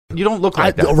You don't look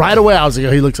like that. Right away, I was like,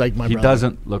 oh, he looks like my brother. He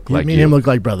doesn't look like Me and him look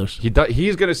like brothers.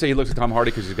 He's going to say he looks like Tom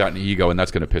Hardy because he's got an ego, and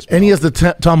that's going to piss me off. And he has the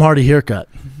Tom Hardy haircut.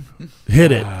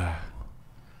 Hit it.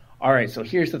 All right, so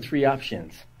here's the three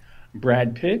options.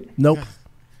 Brad Pitt. Nope.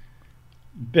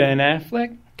 Ben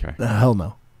Affleck. Okay. Hell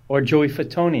no. Or Joey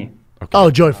Fatone. Okay.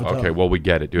 Oh, Joey Fatone. Okay, well, we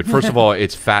get it, dude. First of all,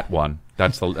 it's Fat One.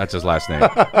 That's his last name.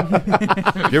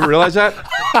 You ever realize that?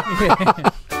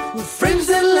 We're friends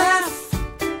that laugh.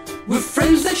 We're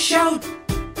friends that shout.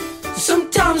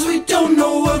 Sometimes we don't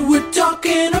know what we're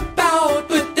talking about,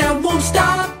 but that won't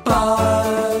stop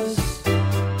us.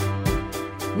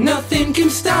 Nothing can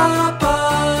stop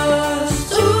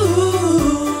us.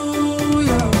 Ooh,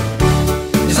 yeah.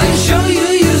 'Cause I can show you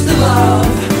use the love.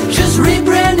 Just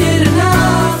rebrand it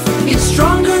enough. It's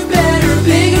stronger, better,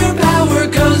 bigger power,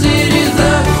 'cause it is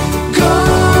the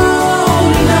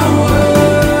golden hour.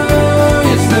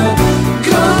 It's the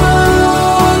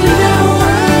golden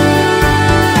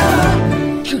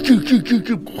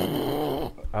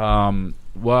hour.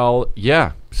 Well,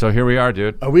 yeah. So here we are,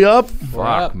 dude. Are we up?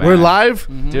 Fuck, man. We're live?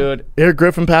 Dude. Eric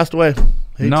Griffin passed away.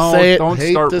 Hate No, to say it. don't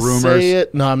Hate start to rumors. Say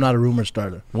it. No, I'm not a rumor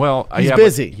starter. Well, He's yeah,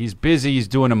 busy. but he's busy. He's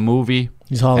doing a movie.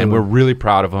 He's Hollywood. And we're really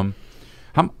proud of him.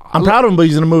 I'm proud of him, but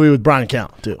he's in a movie with Brian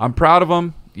Count, too. I'm proud of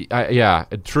him. Yeah,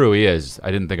 true, he is. I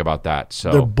didn't think about that.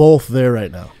 So They're both there right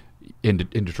now. in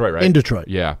Detroit, right? In Detroit.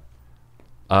 Yeah.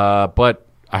 But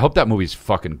I hope that movie's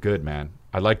fucking good, man.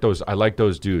 I like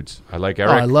those dudes. I like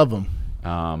Erik. Oh, I love him.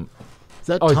 Is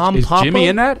that Tom is Papa? Jimmy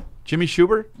in that? Jimmy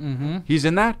Schubert? Mm-hmm. He's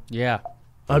in that? Yeah.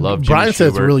 I love Brian Jimmy said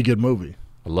it's a Schubert. really good movie.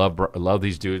 I love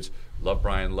these dudes. Love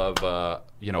Brian. Love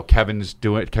Kevin's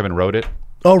doing it. Kevin wrote it.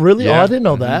 Oh, really? Yeah. Oh, I didn't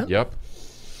know that. Yep.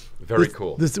 Very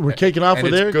cool. We're kicking off and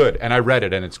with it's Erik? good. And I read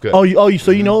it, and it's good. So you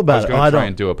know I about was it. going I to try don't.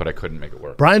 and do it, but I couldn't make it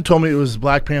work. Brian told me it was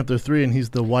Black Panther 3, and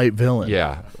he's the white villain.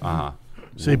 Yeah. Uh-huh.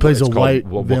 So he plays It's a called white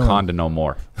villain. Wakanda no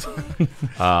more.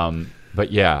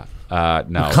 But yeah,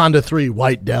 no. Wakanda 3,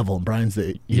 white devil. And Brian's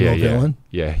the evil villain.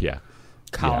 Yeah.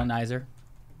 Colonizer.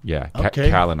 Yeah. Okay.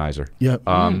 Colonizer. Yeah.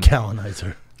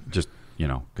 Colonizer. Just,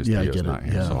 because Yeah, I Theo's get not it.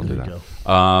 here, Yeah, so I'll do there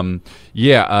that.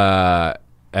 you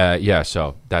go.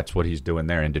 So that's what he's doing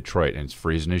there in Detroit, and it's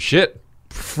freezing his shit.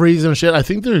 Freezing shit. I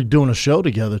think they're doing a show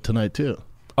together tonight, too.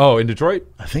 Oh, in Detroit?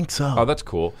 I think so. Oh, that's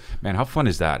cool, man. How fun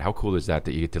is that? How cool is that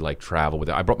you get to travel with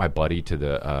it? I brought my buddy to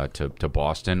the to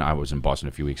Boston. I was in Boston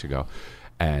a few weeks ago,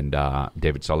 and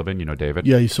David Sullivan, you know David.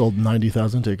 Yeah, he sold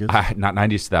 90,000 tickets. Not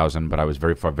 90,000, but I was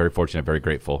very fortunate, very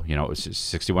grateful. It was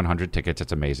 6,100 tickets.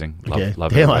 It's amazing. Love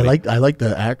Damn, everybody. I like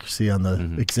the accuracy on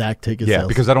the exact ticket Yeah, sales.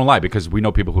 because I don't lie, because we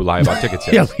know people who lie about ticket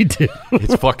sales. Yeah, we do.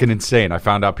 It's fucking insane. I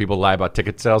found out people lie about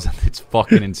ticket sales, and it's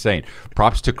fucking insane.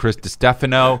 Props to Chris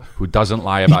DiStefano, who doesn't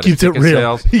lie about his ticket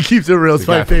sales. He keeps it real. It's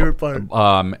my favorite part.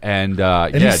 And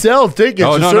he sells tickets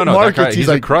to certain markets. That guy, he's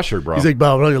like, a crusher, bro. He's like,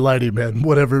 Bob, I'm not gonna lie to you, man.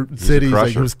 Whatever city, he's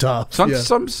like, it was tough.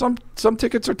 Some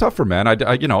tickets are tougher, man. I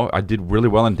did really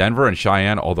well in Denver and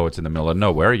Cheyenne, although it's in the middle of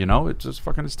nowhere. It's just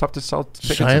fucking, it's tough to sell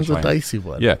tickets. Cheyenne's in a dicey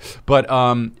one. Yeah, but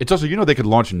it's also, they could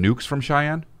launch nukes from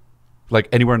Cheyenne, like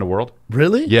anywhere in the world.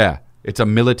 Really? Yeah, it's a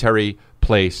military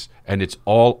place and it's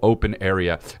all open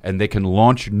area, and they can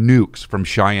launch nukes from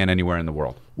Cheyenne anywhere in the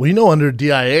world. Well, under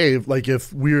DIA, like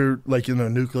if we're like in a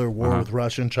nuclear war with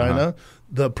Russia and China,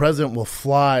 the president will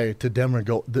fly to Denver and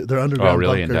go. They're underground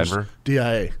really, bunkers. in Denver?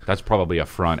 DIA. That's probably a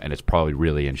front, and it's probably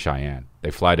really in Cheyenne. They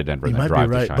fly to Denver You and then might drive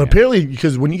be right, to Cheyenne. but apparently,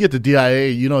 because when you get to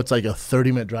DIA, it's like a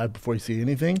 30-minute drive before you see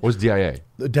anything. What's DIA?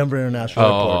 The Denver International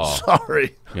Airport.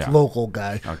 Sorry, Yeah. local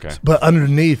guy. Okay. But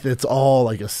underneath, it's all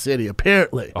like a city.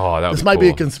 Apparently. Oh, that this might be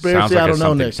a conspiracy. I don't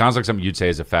know, Nick. Sounds like something you'd say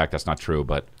as a fact. That's not true,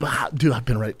 but Dude, I've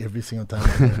been right every single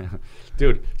time.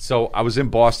 dude, so I was in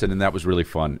Boston, and that was really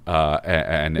fun.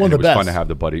 And it the was fun best. to have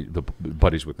the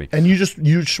buddies with me. And you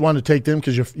just want to take them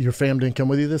because your fam didn't come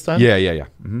with you this time. Yeah.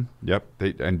 Mm-hmm. Yep.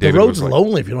 And The David road's was like,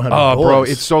 lonely if you don't have. oh, boys. bro,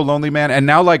 it's so lonely, man. And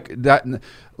now, like that,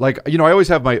 like I always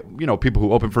have my people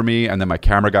who open for me, and then my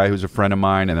camera guy who's a friend of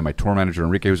mine, and then my tour manager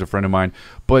Enrique who's a friend of mine.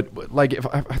 But like, if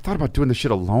I thought about doing this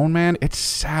shit alone, man, it's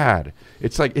sad.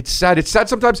 It's sad. It's sad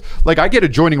sometimes. Like I get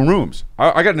adjoining rooms.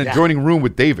 I got an adjoining room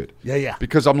with David. Yeah.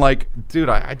 Because I'm like, dude,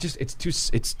 I just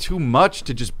it's too much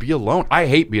to just be alone. I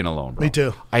hate being alone, bro. Me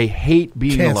too. I hate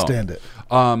being alone. Can't stand it.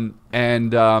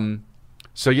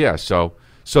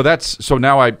 So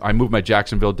now I moved my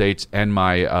Jacksonville dates, and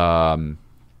my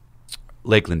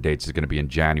Lakeland dates is going to be in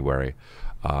January,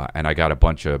 and I got a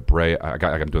bunch of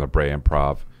I'm doing a Bray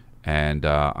Improv, and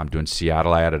I'm doing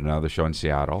Seattle. I added another show in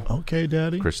Seattle. Okay,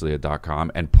 Daddy.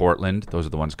 ChrisLea.com, and Portland. Those are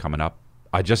the ones coming up.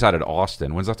 I just added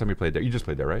Austin. When's the last time you played there? You just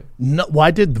played there, right? No, well,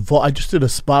 I did the Vault. I just did a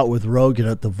spot with Rogan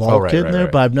at the Vulcan there,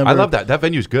 but I've never. I love that. That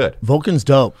venue's good. Vulcan's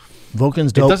dope.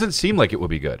 Vulcan's dope. It doesn't seem like it would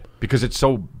be good because it's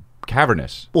so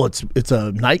cavernous. Well, it's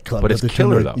a nightclub, but it's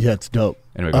killer though. Yeah, it's dope.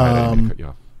 Anyway, go ahead. I didn't cut you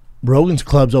off. Rogan's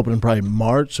club's opening probably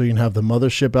March, so you can have the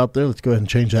mothership out there. Let's go ahead and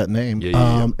change that name.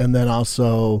 Yeah. And then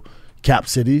also Cap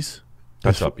Cities.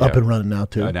 That's up and running now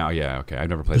too. Now, yeah, okay. I've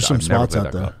never played. There's some I've never spots played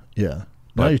out that there. club. Yeah.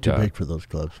 But, Now you're too big for those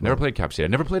clubs. Never played Cap City. I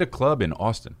never played a club in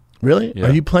Austin. Really? Yeah.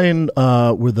 Are you playing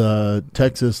where the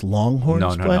Texas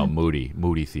Longhorns play? No.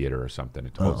 Moody Theater or something.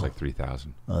 It holds like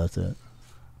 3,000. Oh, that's it.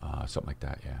 Something like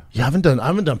that. Yeah. Yeah, I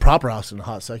haven't done proper Austin in a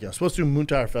hot second. I was supposed to do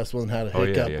Moontower Festival and had a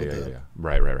hiccup with the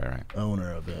Right.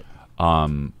 owner of it.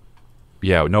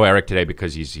 Yeah, no Erik today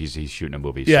because he's shooting a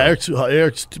movie. Yeah, so.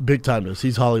 Eric's big time this.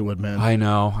 He's Hollywood, man. I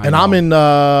know. I'm in.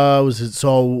 As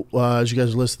you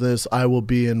guys listen to this, I will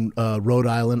be in Rhode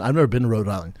Island. I've never been to Rhode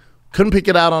Island. Couldn't pick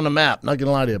it out on a map. Not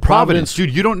gonna lie to you. Providence,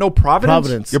 dude. You don't know Providence?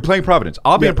 Providence. You're playing Providence.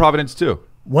 I'll be in Providence too.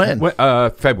 When?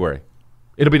 February.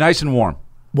 It'll be nice and warm.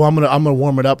 Well, I'm gonna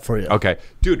warm it up for you. Okay,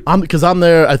 dude. Because I'm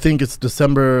there. I think it's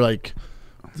December. Like,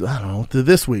 I don't know.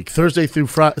 This week, Thursday through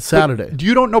Saturday. But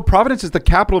you don't know Providence is the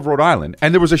capital of Rhode Island,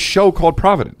 and there was a show called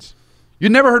Providence. You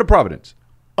never heard of Providence?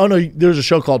 Oh no, there's a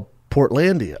show called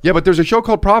Portlandia. Yeah, but there's a show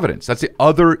called Providence. That's the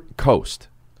other coast.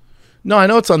 No, I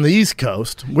know it's on the East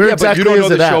Coast. Where exactly but you don't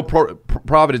know is the it show at?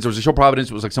 Providence. There was a show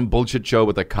Providence. It was like some bullshit show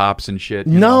with like cops and shit.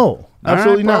 No,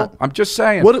 absolutely bro. not. I'm just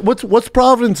saying. What's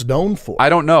Providence known for? I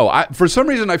don't know. For some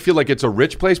reason, I feel like it's a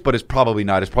rich place, but it's probably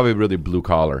not. It's probably really blue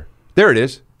collar. There it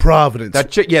is. Providence.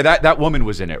 That chick, yeah, that woman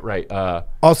was in it, right?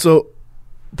 Also,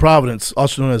 Providence,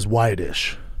 also known as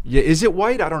whitish. Yeah, is it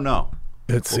white? I don't know.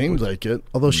 It seems like it.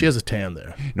 Although she has a tan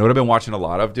there. You know what I've been watching a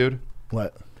lot of, dude?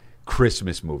 What?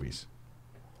 Christmas movies.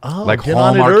 Oh, like get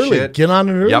Hallmark on it early. shit. Get on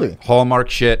it early. Yep,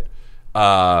 Hallmark shit.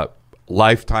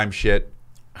 Lifetime shit.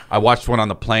 I watched one on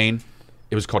the plane.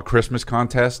 It was called Christmas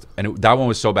Contest, and that one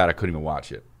was so bad I couldn't even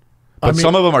watch it. But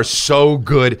some of them are so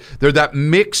good. They're that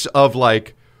mix of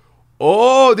like,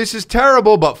 oh, this is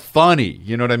terrible, but funny.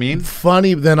 You know what I mean?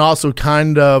 Funny, then also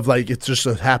kind of like it's just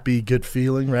a happy, good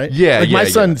feeling, right? Yeah, like my yeah.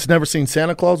 son's never seen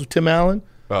Santa Claus with Tim Allen.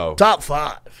 Oh, top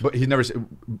 5. But he's never.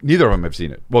 Neither of them have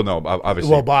seen it. Well, no, obviously.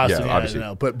 Well, Boston, yeah, obviously.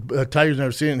 No. But Tiger's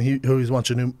never seen it. He's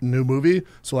watching a new movie.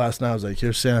 So last night I was like,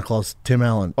 "Here's Santa Claus, Tim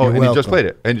Allen." Oh, You're and welcome. he just played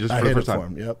it, and just I for the hit first it time. for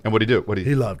him, yep. And what did he do?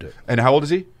 He loved it. And how old is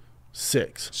he?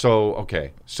 6. So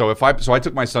okay, so I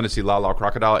took my son to see La La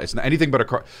Crocodile. It's not anything but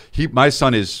my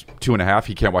son is 2.5.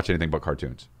 He can't watch anything but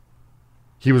cartoons.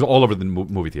 He was all over the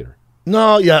movie theater.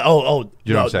 No, yeah. You know what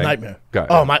I'm saying? Nightmare. Got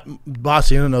it. Oh, my boss,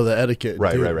 you don't know the etiquette.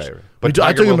 Right. But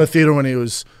I took him to theater when he'll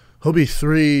be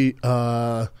 3.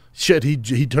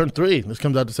 He turned 3. This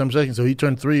comes out December 2nd, so he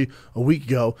turned 3 a week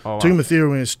ago. Oh, wow. Took him to theater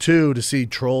when he was 2 to see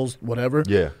Trolls, whatever.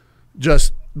 Yeah.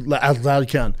 Just as loud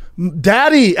as you can.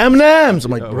 Daddy, M&M's.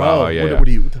 I'm like, bro, what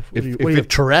do you have,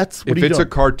 Tourette's? What if are you it's doing? a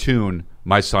cartoon,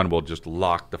 my son will just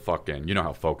lock the fuck in. You know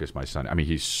how focused my son. I mean,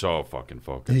 he's so fucking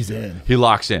focused. He's in. He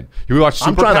locks in. We watch Super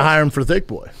I'm trying to Pets. hire him for Thick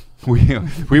Boy.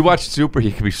 We watched Super.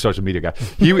 He could be a social media guy.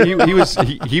 We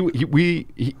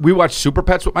watched Super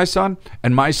Pets with my son,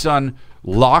 and my son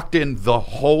locked in the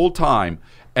whole time.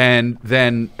 And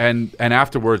then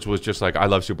afterwards was just like, I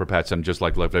love Super Pets and just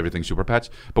like loved everything Super Pets.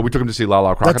 But we took him to see La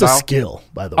La Crocodile. That's a skill,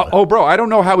 by the way. Oh, bro, I don't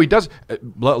know how he does.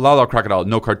 La La Crocodile,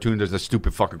 no cartoon. There's a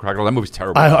stupid fucking crocodile. That movie's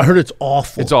terrible. I heard it's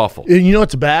awful. It's awful. And you know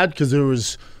it's bad because there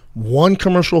was one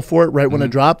commercial for it right when it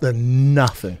dropped, and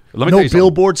nothing. Let me tell no you something.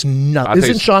 billboards, nothing.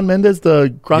 Isn't Shawn Mendes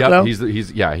the crocodile?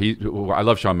 Yep, I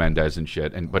love Shawn Mendes and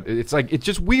shit. But it's like it's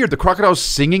just weird. The crocodile's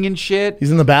singing and shit.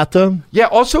 He's in the bathtub. Yeah.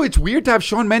 Also, it's weird to have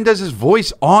Shawn Mendes'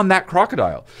 voice on that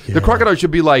crocodile. Yeah. The crocodile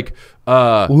should be like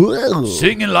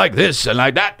singing like this and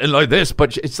like that and like this,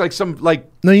 but it's like some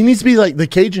like. No, he needs to be like the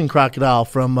Cajun crocodile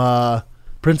from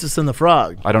Princess and the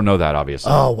Frog. I don't know that,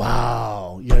 obviously. Oh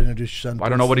wow! You gotta introduce your son. I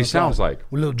don't know what he sounds like.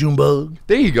 With a little Junebug.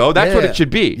 There you go. That's what it should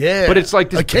be. Yeah. But it's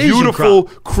like this beautiful,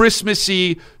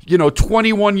 Christmassy,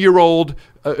 21-year-old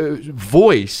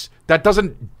voice that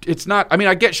doesn't. It's not. I mean,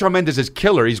 I get Shawn Mendes is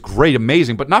killer. He's great,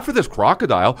 amazing, but not for this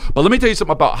crocodile. But let me tell you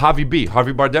something about Javier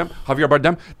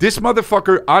Bardem. This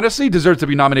motherfucker honestly deserves to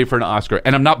be nominated for an Oscar,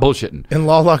 and I'm not bullshitting. In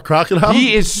La La Crocodile,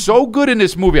 he is so good in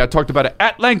this movie. I talked about it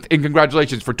at length in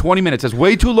congratulations for 20 minutes. That's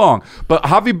way too long. But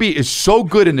Javier B is so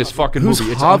good in this fucking movie.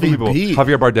 It's unbelievable.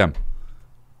 Javier Bardem.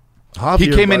 He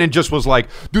came in and just was like,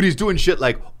 dude, he's doing shit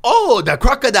like, oh, the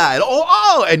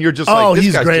crocodile, and you're just like, this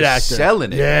he's guy's a great just actor.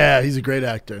 selling it. Yeah, he's a great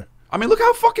actor. I mean, look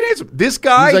how fucking handsome this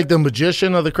guy. He's like the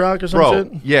magician of the croc or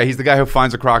some shit. Yeah, he's the guy who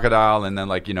finds a crocodile and then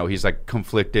like he's like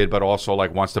conflicted, but also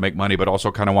like wants to make money, but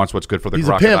also kind of wants what's good for the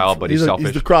crocodile. But he's selfish.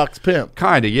 He's the croc's pimp.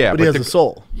 Kind of, yeah. But he has a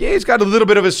soul. Yeah, he's got a little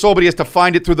bit of his soul, but he has to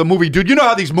find it through the movie, dude. You know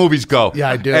how these movies go. Yeah,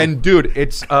 I do. And dude,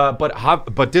 it's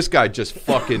but this guy just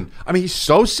fucking. I mean, he's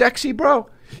so sexy, bro.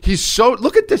 He's so.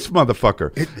 Look at this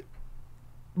motherfucker,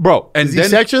 bro. And is he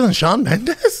sexier than Shawn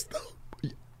Mendes?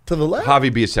 To the left,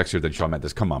 Javi B is sexier than Shawn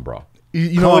Mendes. Come on, bro.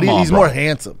 You know what? He's more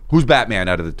handsome. Who's Batman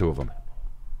out of the two of them?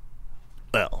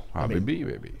 Well, Javi B,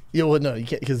 baby. Yeah, well, no, you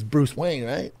can't because Bruce Wayne,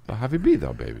 right? Javi B,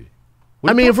 though, baby.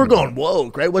 I mean, if we're going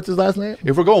woke, right? What's his last name?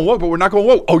 If we're going woke, but we're not going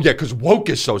woke. Oh yeah, because woke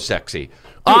is so sexy. Dude,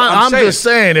 I'm just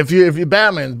saying, if you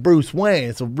Batman's Bruce Wayne,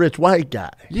 it's a rich white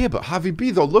guy. Yeah, but Javi B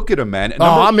though, look at him, man.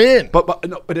 I'm in.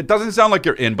 But it doesn't sound like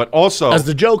you're in. But also, as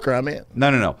the Joker, I'm in.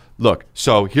 No. Look,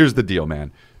 so here's the deal,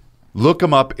 man. Look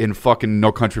him up in fucking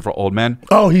No Country for Old Men.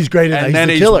 Oh, he's great at that. And then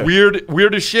he's the killer.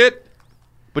 weird as shit,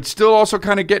 but still also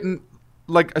kind of getting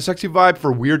like a sexy vibe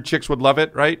for weird chicks would love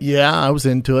it, right? Yeah, I was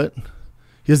into it.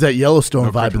 He has that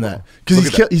Yellowstone vibe in that because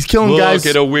he's killing guys.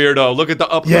 Look at a weirdo. Look at the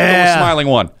smiling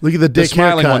one. Look at the dick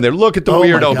smiling haircut. one there. Look at the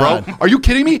weirdo, bro. Are you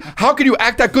kidding me? How can you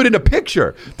act that good in a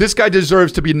picture? This guy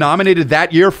deserves to be nominated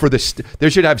that year for the. They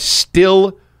should have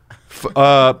still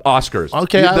Oscars.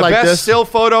 Okay, I like the best this. still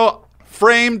photo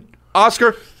framed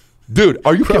Oscar. Dude,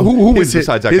 are you kidding? Who wins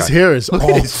besides that guy? His hair is awful.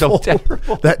 It's so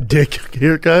terrible. That dick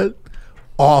haircut,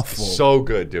 awful. So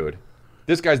good, dude.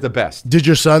 This guy's the best. Did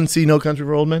your son see No Country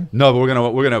for Old Men? No, but we're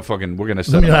gonna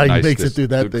set him up nice makes it through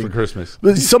that thing for Christmas.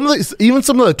 But even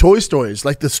some of the Toy Stories,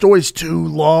 like the story's too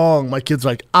long. My kid's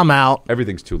like, I'm out.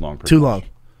 Everything's too long. Too long.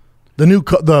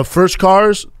 The first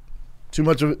Cars, too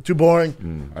much of it, too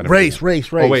boring. Race.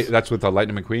 Oh wait, that's with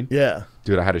Lightning McQueen. Yeah,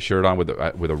 dude, I had a shirt on with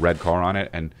a red car on it,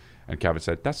 and Calvin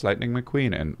said, "That's Lightning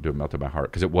McQueen," and dude, it melted my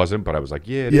heart because it wasn't, but I was like,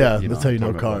 "Yeah, that's how you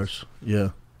know Cars."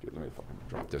 Yeah. Dude, let me fucking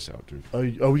drop this out, dude.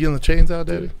 Are we getting the chains out,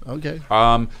 David? Okay.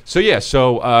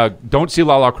 So don't see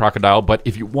La La Crocodile, but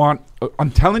if you want, I'm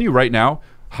telling you right now,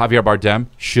 Javier Bardem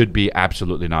should be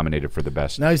absolutely nominated for the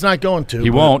best. Now he's not going to. He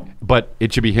won't, but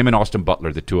it should be him and Austin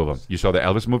Butler, the two of them. You saw the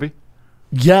Elvis movie?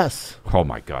 Yes. Oh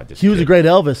my God, he was a great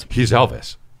Elvis. He's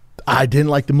Elvis. I didn't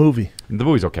like the movie. The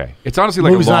movie's okay. It's honestly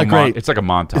like not great. It's like a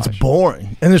montage. It's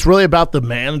boring, and it's really about the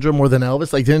manager more than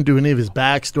Elvis. Like, they didn't do any of his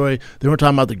backstory. They weren't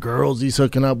talking about the girls he's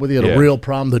hooking up with. He had a real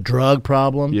problem, the drug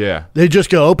problem. Yeah, they just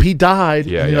go, "Oh, he died."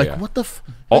 Yeah, and you're like, "What the?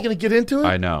 Are they going to get into it?"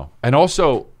 I know. And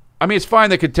also, I mean, it's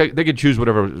fine. They could choose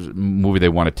whatever movie they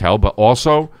want to tell, but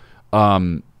also,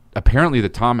 apparently, the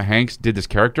Tom Hanks did this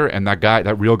character, and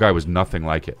that real guy was nothing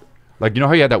like it. Like, you know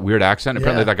how he had that weird accent?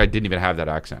 Apparently, that guy didn't even have that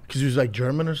accent. Because he was like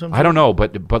German or something? I don't know,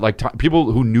 but like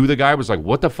people who knew the guy was like,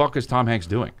 what the fuck is Tom Hanks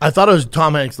doing? I thought it was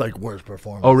Tom Hanks' like worst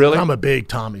performance. Oh, really? I'm a big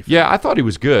Tommy fan. Yeah, I thought he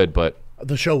was good, but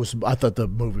the show was. I thought the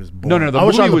movie was boring. No, I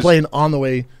was on the plane on the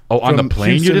way. Oh, on the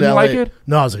plane, Houston you didn't LA. like it?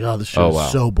 No, I was like, this show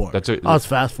is so boring. I was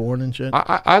fast forwarding and shit.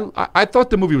 I thought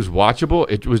the movie was watchable.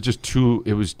 It was just too.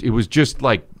 It was just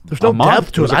like there's no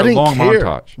depth to it. I didn't care.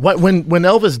 Montage. When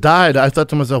Elvis died, I thought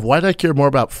to myself, why did I care more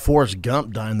about Forrest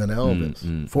Gump dying than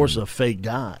Elvis? Forrest is a fake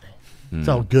guy. That's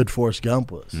how good Forrest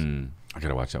Gump was. I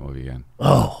gotta watch that movie again.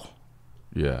 Oh,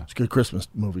 yeah, it's a good Christmas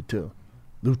movie too.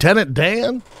 Lieutenant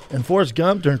Dan and Forrest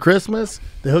Gump during Christmas,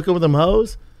 they hook up with them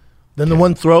hoes. Then the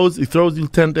one throws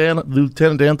Lieutenant Dan.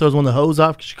 Lieutenant Dan throws one of the hose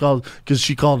off because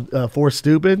she called Forrest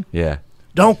stupid. Yeah.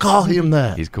 Don't call him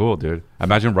that. He's cool, dude.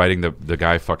 Imagine writing the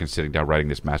guy fucking sitting down writing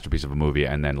this masterpiece of a movie,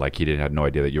 and then like he didn't have no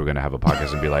idea that you were gonna have a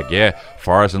podcast and be like, yeah,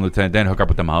 Forrest and Lieutenant Dan hook up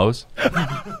with them hoes.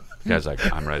 The guy's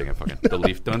like, I'm writing a fucking the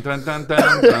leaf dun dun dun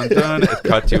dun dun dun. It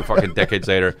cut to fucking decades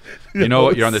later. You know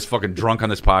what? You're on this fucking drunk on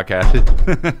this podcast.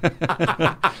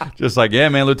 Just like, yeah,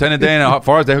 man, Lieutenant Dan and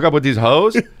Forrest, they hook up with these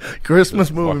hoes. Christmas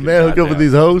movie, man, hook up with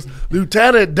these hoes.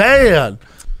 Lieutenant Dan.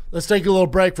 Let's take a little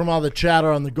break from all the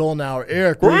chatter on the golden hour.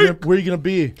 Eric, where are you going to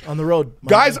be on the road?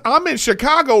 Guys, I'm in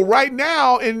Chicago right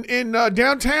now in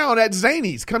downtown at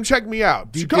Zany's. Come check me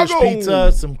out. Deep dish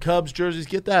pizza, some Cubs jerseys.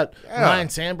 Get that Ryan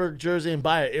Sandberg jersey and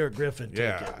buy an Eric Griffin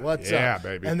ticket. What's up? Yeah,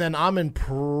 baby. And then I'm in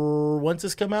when's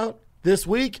this come out? This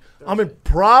week, I'm in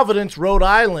Providence, Rhode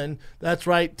Island. That's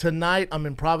right. Tonight, I'm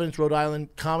in Providence, Rhode Island.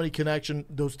 Comedy Connection.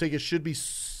 Those tickets should be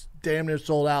damn near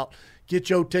sold out. Get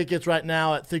your tickets right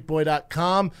now at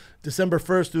thickboy.com. December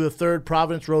 1st through the 3rd,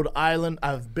 Providence, Rhode Island. I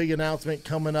have a big announcement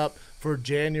coming up for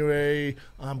January.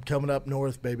 I'm coming up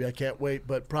north, baby. I can't wait.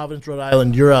 But Providence, Rhode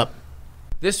Island, you're up.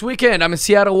 This weekend, I'm in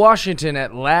Seattle, Washington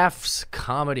at Laughs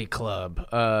Comedy Club.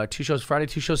 2 shows Friday,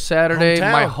 2 shows Saturday.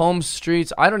 Hometown. My home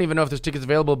streets. I don't even know if there's tickets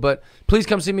available, but please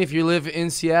come see me if you live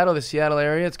in Seattle, the Seattle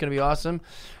area. It's going to be awesome.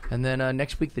 And then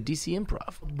next week, the DC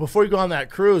Improv. Before you go on that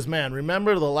cruise, man,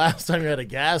 remember the last time you're at a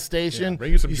gas station?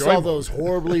 bring you some saw Joy those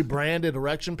horribly branded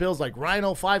erection pills like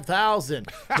Rhino 5000.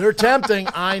 They're tempting,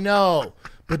 I know.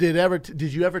 But did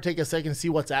you ever take a second to see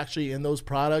what's actually in those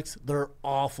products? They're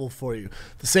awful for you.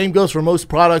 The same goes for most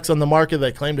products on the market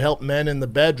that claim to help men in the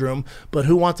bedroom, but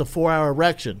who wants a 4-hour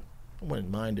erection? I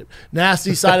wouldn't mind it.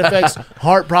 Nasty side effects,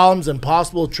 heart problems, and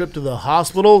possible trip to the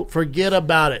hospital. Forget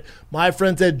about it. My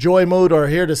friends at Joy Mode are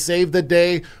here to save the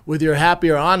day. Whether you're happy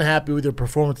or unhappy with your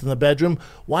performance in the bedroom,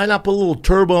 why not put a little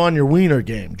turbo on your wiener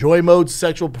game? Joy Mode's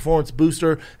sexual performance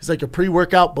booster is like a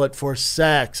pre-workout, but for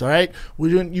sex, all right?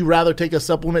 Wouldn't you rather take a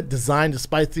supplement designed to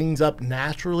spice things up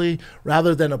naturally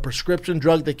rather than a prescription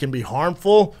drug that can be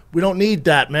harmful? We don't need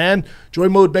that, man. Joy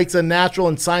Mode makes a natural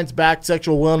and science-backed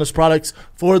sexual wellness products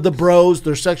for the bros.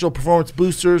 Their sexual performance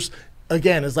boosters,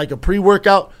 again, is like a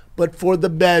pre-workout, but for the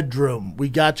bedroom. We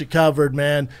got you covered,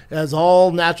 man. It has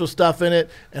all natural stuff in it,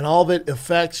 and all of it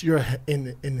affects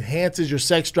enhances your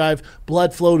sex drive,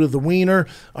 blood flow to the wiener.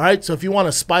 All right, so if you want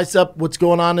to spice up what's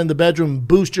going on in the bedroom,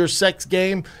 boost your sex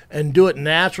game, and do it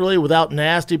naturally without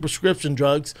nasty prescription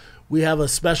drugs, we have a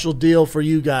special deal for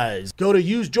you guys. Go to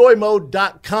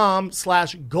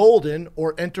usejoymode.com/golden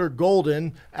or enter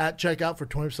golden at checkout for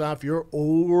 20% off your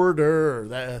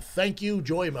order. Thank you,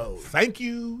 Joy Mode. Thank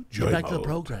you, Joy Get back to the Mode.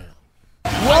 program.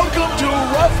 Welcome to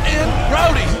Rough and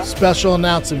Rowdy. Special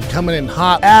announcement coming in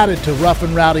hot. Added to Rough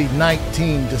and Rowdy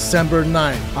 19, December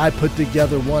 9th. I put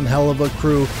together one hell of a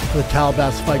crew for the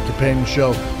Calabas Fight Companion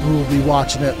Show. We will be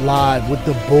watching it live with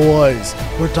the boys.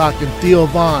 We're talking Theo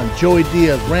Vaughn, Joey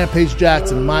Diaz, Rampage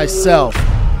Jackson, myself. Dancing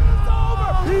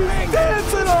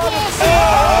on it.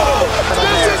 Oh,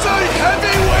 this is a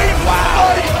heavyweight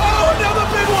fight. Oh, another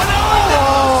big one.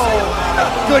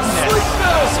 Oh, goodness.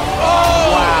 Sleepness.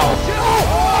 Oh, wow.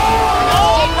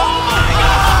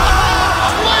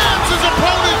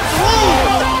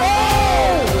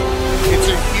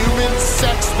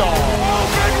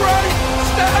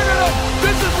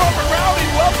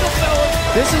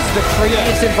 This is the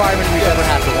craziest environment we've ever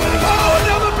had for one of these. Oh,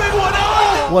 another big one.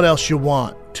 Oh! What else you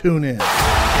want? Tune in.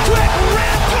 Quick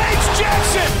Rampage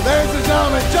Jackson. There's the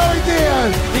gentleman, Joey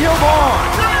Diaz. Theo Vaughn.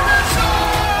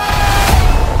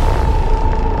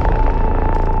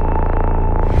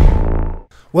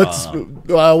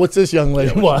 What's this young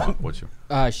lady want? What's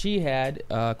your? She had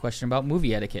a question about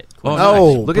movie etiquette. Oh,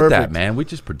 Oh, nice. Look at that, perfect. man. We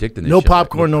just predicting this. No shit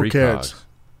popcorn, like no precogs. carrots.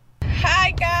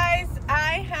 Hi guys,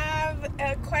 I have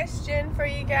a question for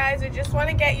you guys. I just want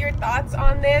to get your thoughts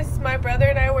on this. My brother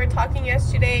and I were talking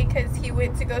yesterday because he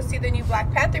went to go see the new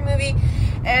Black Panther movie,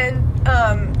 and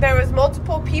there was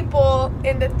multiple people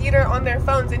in the theater on their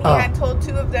phones, and he had told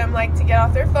 2 of them like to get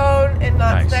off their phone and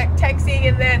not Nice. texting,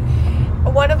 and then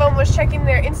one of them was checking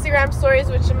their Instagram stories,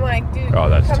 which I'm like, dude, Oh,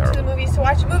 that's come to the terrible. movies to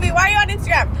watch a movie. Why are you on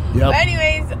Instagram? Yep. But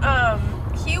anyways,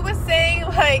 he was saying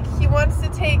like he wants to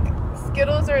take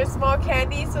Skittles or a small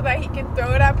candy so that he can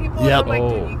throw it at people. Yep. And I'm like,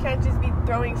 Oh. dude, you can't just be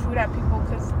throwing food at people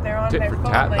because they're on Tit their for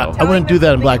phone. tat, Like, though. I telling wouldn't do them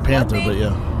that in something Black is one Panther, thing, but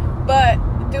yeah.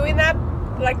 But doing that,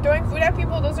 like throwing food at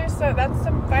people, that's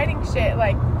some fighting shit.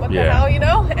 Like, what the Yeah. hell, you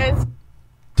know? And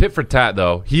Tit for tat,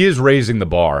 though, he is raising the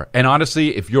bar. And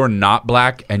honestly, if you're not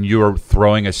black and you're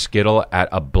throwing a Skittle at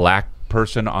a black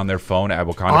person on their phone at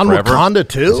Wakanda On Forever, Wakanda,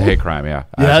 too? it's a hate crime. Yeah,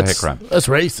 Yeah, that's a hate that's crime. that's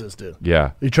racist, dude.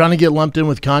 Yeah. You trying to get lumped in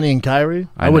with Kanye and Kyrie?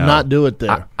 I would know. not do it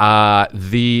there. I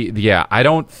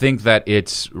don't think that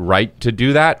it's right to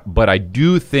do that, but I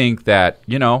do think that,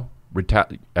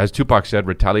 as Tupac said,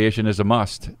 retaliation is a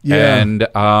must. Yeah. And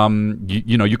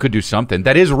you could do something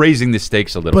that is raising the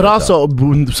stakes a little But bit. also,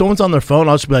 when someone's on their phone,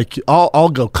 I'll just be like, I'll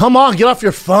go, come on, get off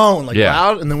your phone, like Yeah.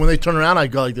 loud. And then when they turn around, I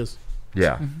go like this.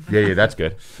 Yeah, that's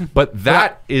good. But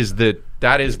that is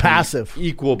Passive. the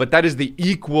equal. But that is the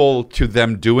equal to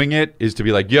them doing it is to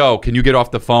be like, yo, can you get off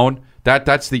the phone?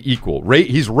 That's the equal.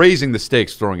 He's raising the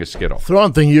stakes, throwing a Skittle.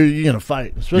 Throwing thing, you're going to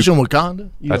fight, especially in Wakanda.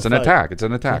 That's an attack. It's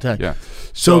an attack. Yeah.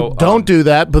 So don't do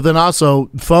that. But then also,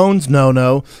 phones,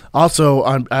 no. Also,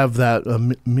 I have that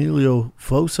Emilio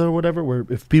Fosa or whatever, where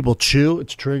if people chew,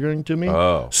 it's triggering to me.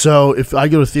 Oh. So if I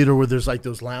go to a theater where there's like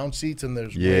those lounge seats and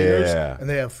there's waiters, Yeah. and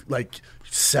they have like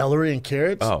celery and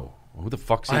carrots, Oh, who the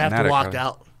fuck's I eating have that? to walk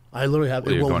out. I literally have.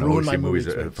 Well, It you're will going to ruin go my see movie movies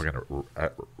experience.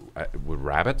 with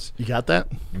rabbits? You got that?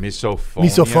 Misophonia?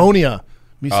 Misophonia.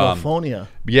 Misophonia.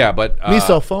 Yeah, but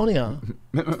Misophonia.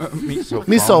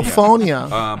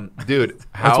 Misophonia. Dude,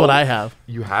 That's what I have.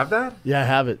 You have that? Yeah, I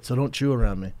have it. So don't chew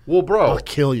around me. Well, bro, I'll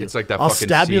kill you. It's like that. I'll fucking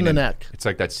stab you in scene the neck. It's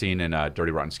like that scene in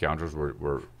Dirty Rotten Scoundrels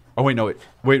where oh wait, no,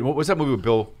 wait, what was that movie with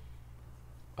Bill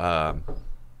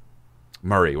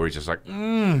Murray where he's just like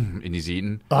and he's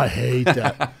eating? I hate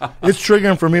that. It's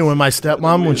triggering for me when my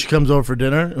stepmom, when she comes over for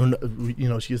dinner, and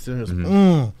she gets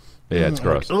dinner, Yeah, it's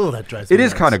gross. Like, oh, that drives me It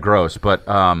is nuts. kind of gross, but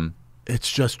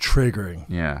It's just triggering.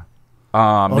 yeah.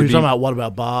 You're talking about What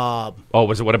About Bob? Oh,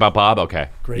 was it What About Bob? Okay.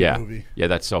 Great movie. Yeah,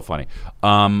 that's so funny.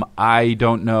 I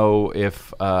don't know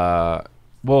if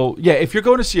if you're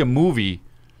going to see a movie,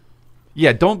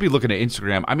 don't be looking at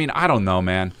Instagram. I mean, I don't know,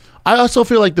 man. I also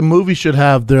feel like the movie should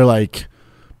have their like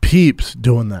peeps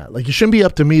doing that. Like it shouldn't be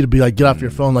up to me to be like, get off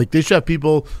your phone. Like they should have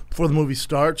people before the movie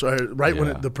starts or right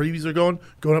when the previews are going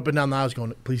up and down the aisles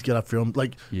going, please get off your phone.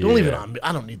 Like don't leave it on me.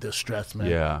 I don't need this stress, man.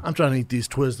 Yeah. I'm trying to eat these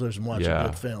Twizzlers and watch a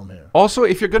good film here. Also,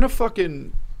 if you're going to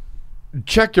fucking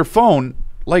check your phone,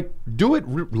 like do it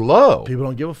low. People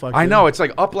don't give a fuck. I know. It's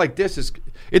like up like this is.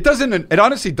 It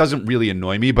honestly doesn't really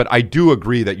annoy me, but I do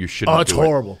agree that you shouldn't. Oh, it's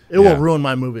horrible. It will ruin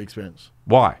my movie experience.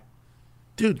 Why?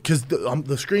 Dude, because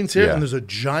the screen's here and there's a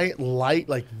giant light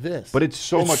like this. But it's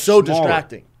so much so smaller.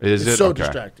 distracting. It's so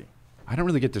distracting. I don't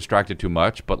really get distracted too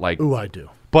much, but like, ooh, I do.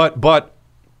 But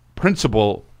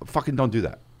principle, fucking don't do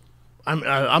that.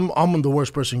 I'm the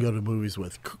worst person to go to movies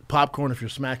with. Popcorn, if you're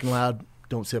smacking loud,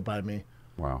 don't sit by me.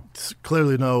 Wow. It's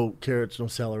clearly no carrots, no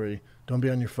celery. Don't be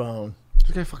on your phone.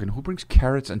 This guy fucking, who brings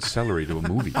carrots and celery to a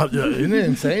movie? Isn't it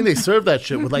insane? They serve that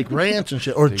shit with like ranch and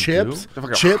shit or chips.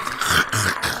 Chips.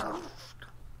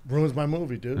 Ruins my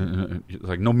movie, dude.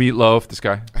 Like no meatloaf. This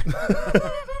guy.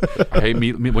 I hate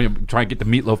meat when you try and get the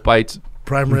meatloaf bites.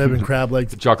 Prime rib and crab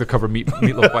legs. The chocolate covered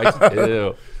meatloaf bites.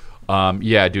 Ew.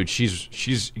 Yeah, dude.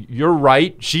 She's. You're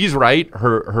right. She's right.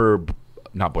 Her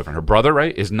not boyfriend. Her brother,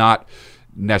 right, is not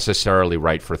necessarily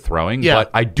right for throwing. Yeah.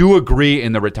 But I do agree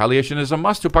in the retaliation is a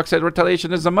must. Tupac said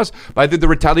retaliation is a must. But I think the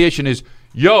retaliation is,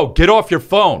 yo, get off your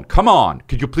phone. Come on.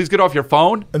 Could you please get off your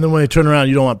phone? And then when you turn around,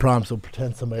 you don't want problems, so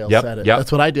pretend somebody else said it. Yep.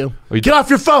 That's what I do. Get off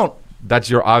your phone. That's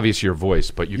your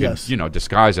voice, but you can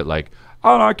disguise it like,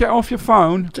 oh no, get off your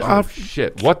phone.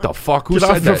 Shit. What the fuck? Who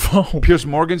said that? Phone. Piers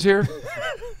Morgan's here?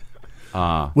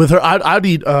 With her,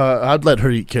 I'd let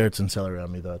her eat carrots and celery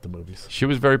on me though at the movies. She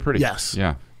was very pretty. Yes.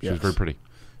 Yeah. She was very pretty.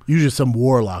 Usually some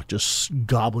warlock just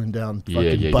gobbling down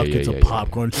fucking buckets of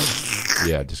popcorn.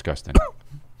 Yeah, disgusting.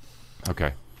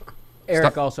 Okay.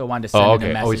 Eric also wanted to send in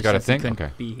a message. Oh, he's got a thing? Couldn't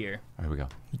Okay. be here. There we go.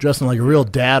 You're dressing like a real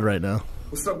dad right now.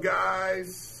 What's up,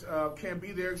 guys? Can't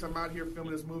be there because I'm out here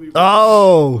filming this movie.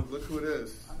 Oh. Look who it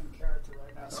is. I'm in character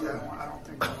right now, so I don't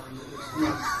think I want to do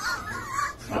this.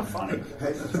 It's not funny.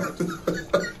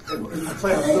 I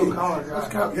play a blue collar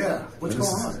guy. Yeah. What's going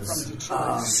on? From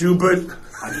Detroit. Schubert.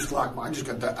 I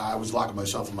was locking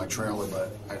myself in my trailer,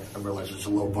 but I realized it's a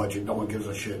low budget. No one gives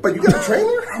a shit. But you got a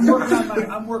trailer?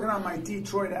 I'm working on my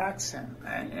Detroit accent.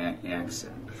 Yeah,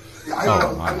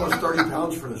 I lost 30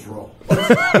 pounds for this role.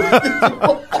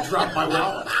 I dropped my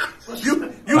wallet.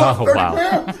 You lost 30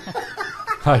 pounds?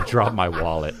 I dropped my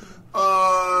wallet.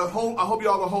 I hope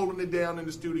y'all are holding it down in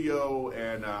the studio,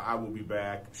 and I will be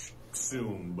back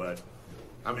soon. But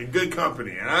I'm in good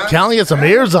company. Huh? Callie had some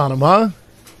ears on him, huh?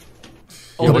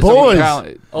 Yeah, the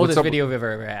boys. Oldest video we've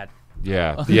ever had.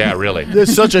 Yeah, really.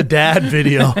 It's such a dad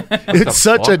video. It's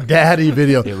such a daddy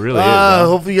video. It really is. Huh?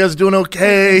 Hopefully you guys are doing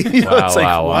okay. It's like,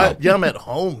 wow. what? Yeah, I'm at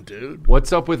home, dude.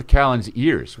 What's up with Callan's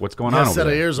ears? What's going on over set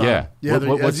there? of ears on. Yeah. Yeah,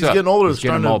 What's as he's up? getting older, He's it's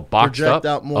getting starting all to boxed project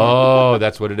up? out more. Oh,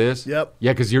 that's what it is? Yep.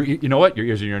 Yeah, because you know what? Your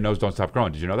ears and your nose don't stop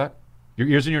growing. Did you know that? Your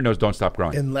ears and your nose don't stop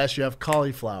growing. Unless you have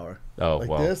cauliflower. Oh, like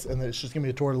well. this, and it's just going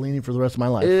to be a tortellini for the rest of my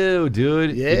life. Ew,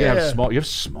 dude. Yeah. You have small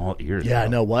ears. Yeah, bro. I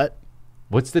know what?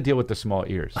 What's the deal with the small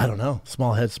ears? I don't know.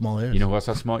 Small head, small ears. You know who else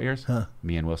has small ears? Huh.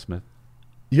 Me and Will Smith.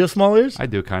 You have small ears? I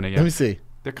do, kind of, yeah. Let me see.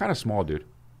 They're kind of small, dude.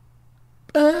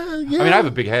 Yeah. I mean, I have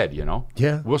a big head, you know?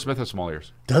 Yeah. Will Smith has small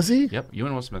ears. Does he? Yep, you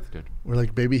and Will Smith, dude. We're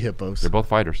like baby hippos. They're both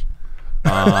fighters.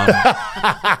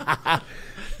 Yeah.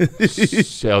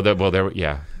 He's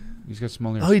got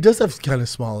small ears. Oh, he does have kind of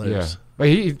small Yeah. ears. But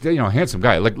handsome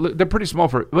guy. Like, they're pretty small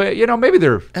for, maybe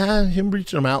they're. Him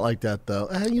reaching them out like that, though.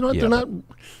 You know what? They're not.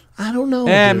 I don't know.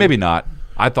 Maybe not.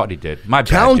 I thought he did. My bad,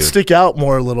 Talons dude. stick out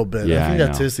more a little bit. Yeah, I think I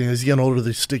that's know. his thing. As he's getting older,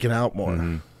 they're sticking out more.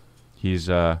 Mm-hmm. He's.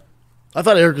 I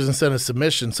thought Erik was going to send a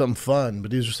submission, something fun,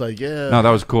 but he was just like, yeah. No, that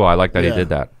was cool. I like that he Yeah. did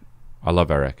that. I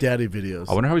love Erik. Daddy videos.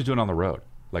 I wonder how he's doing on the road.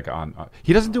 Like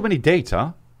he doesn't do many dates,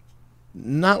 huh?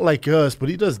 Not like us, but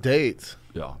he does dates.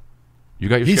 Yeah. You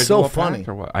got your He's schedule so all funny. packed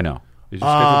or what? I know. Is your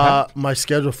schedule packed? My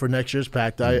schedule for next year's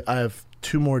packed. I have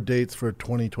 2 more dates for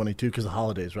 2022 because of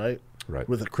holidays, right? Right.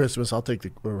 With the Christmas, I'll take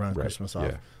the around Right. Christmas off.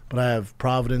 Yeah. But I have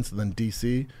Providence and then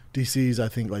DC. DC's, I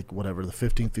think, like whatever, the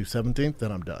 15th through 17th,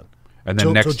 then I'm done. And then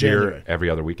Till next year, January. every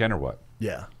other weekend or what?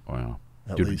 Yeah. Wow.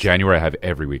 At Dude, least. January I have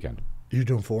every weekend. You're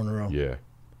doing 4 in a row. Yeah.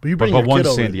 But you bring but your one's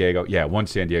kid San over. Diego. Yeah,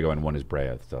 one's San Diego and one is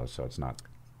Brea, so it's not.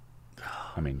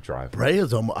 I mean, drive.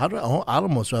 Brea's almost. I'd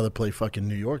almost rather play fucking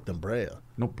New York than Brea.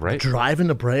 No, Brea. Driving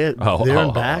to Brea there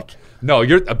and back. No,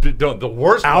 you're the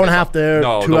worst. Hour one and a is- half there.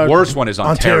 No, 2 the hours- worst one is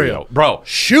Ontario, bro.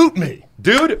 Shoot me,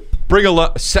 Dude. Bring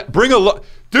a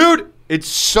dude. It's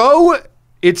so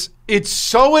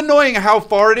annoying how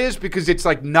far it is because it's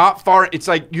like not far. It's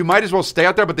like you might as well stay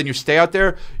out there, but then you stay out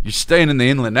there, you're staying in the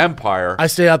Inland Empire. I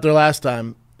stayed out there last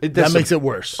time. That That's makes it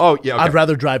worse. Oh yeah, okay. I'd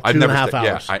rather drive I've 2.5 never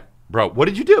hours. Yeah, bro, what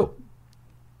did you do?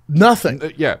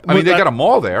 Nothing. Yeah, I mean they got a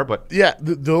mall there, but Yeah,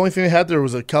 the only thing they had there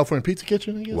was a California Pizza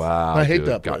Kitchen. I guess. wow, I hate dude,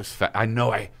 that got place. I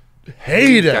know I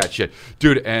Hate it. that shit,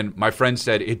 dude. And my friend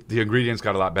said the ingredients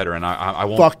got a lot better, and I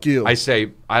won't. Fuck you. I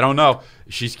say I don't know.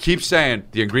 She keeps saying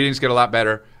the ingredients get a lot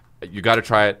better. You got to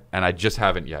try it, and I just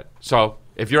haven't yet. So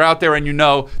if you're out there and you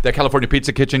know that California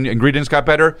Pizza Kitchen ingredients got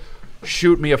better,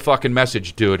 shoot me a fucking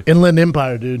message, dude. Inland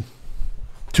Empire, dude.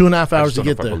 2.5 hours to don't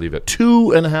know get if I there. believe it.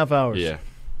 2.5 hours. Yeah.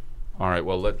 All right.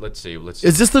 Well, let's see. Let's see.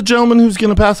 Is this the gentleman who's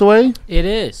going to pass away? It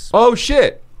is. Oh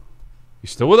shit! You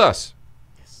still with us?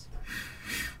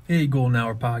 Hey, Golden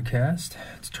Hour Podcast.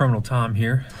 It's Terminal Tom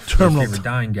here. Terminal Your favorite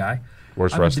dying guy.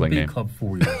 Worst I have wrestling a debate name. club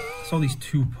for you. I saw these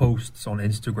 2 posts on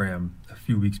Instagram a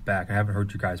few weeks back. I haven't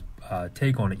heard you guys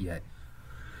take on it yet.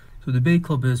 So the debate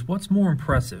club is, what's more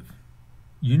impressive,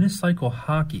 unicycle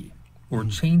hockey or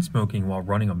chain smoking while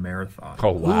running a marathon?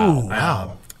 Oh wow! Ooh,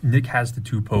 wow. Nick has the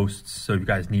 2 posts, so if you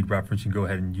guys need reference, you can go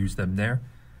ahead and use them there.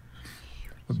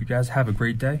 Hope you guys have a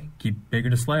great day. Keep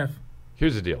making us laugh.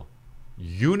 Here's the deal.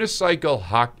 Unicycle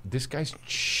hockey. This guy's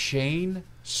chain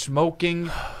smoking.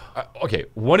 Okay,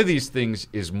 one of these things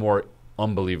is more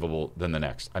unbelievable than the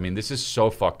next. I mean, this is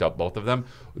so fucked up. Both of them.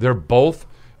 They're both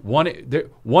one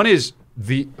is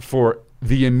for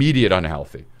the immediate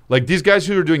unhealthy. Like these guys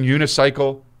who are doing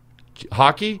unicycle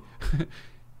hockey,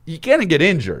 you can't get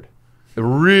injured.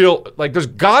 There's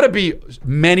got to be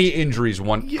many injuries.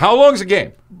 How long's a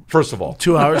game? First of all,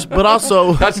 2 hours. But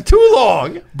also, that's too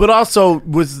long. But also,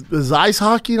 was ice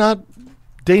hockey not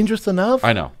dangerous enough?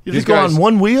 I know. You These just go guys- on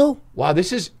one wheel? Wow,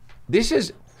 this is.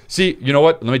 See, you know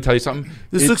what? Let me tell you something.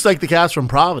 This looks like the cast from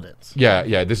Providence.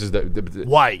 Yeah. This is the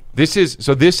White. This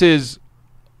is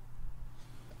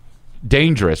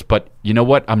dangerous, but you know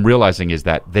what? I'm realizing is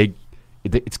that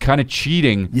it's kind of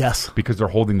cheating. Yes. Because they're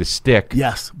holding the stick.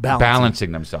 Yes.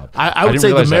 balancing themselves. I would didn't say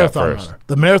the realize that at marathon first. runner.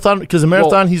 The marathon, because the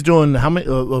marathon, Well- he's doing how many?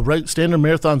 Right, standard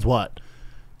marathon's what?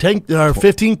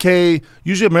 15K.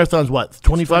 Usually a marathon's what?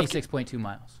 25? 26.2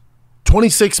 miles.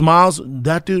 26 miles.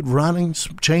 That dude running,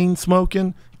 chain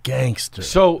smoking, gangster.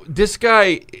 So this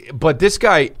guy,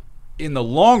 in the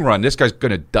long run, this guy's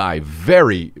going to die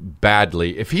very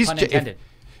badly if he's Pun intended.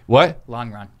 What?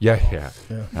 Long run. Yeah.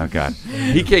 Oh God,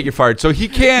 he can't get fired. So he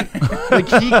can't.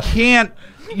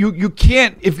 You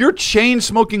can't. If you're chain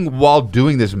smoking while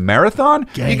doing this marathon,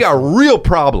 you got a real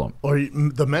problem. Or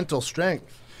the mental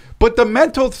strength. But the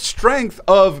mental strength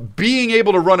of being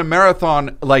able to run a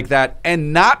marathon like that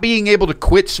and not being able to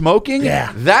quit smoking,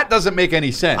 that doesn't make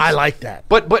any sense. I like that.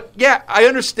 But yeah, I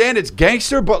understand it's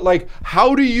gangster, but like,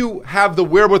 how do you have the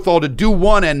wherewithal to do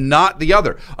one and not the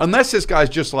other? Unless this guy's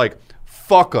just like,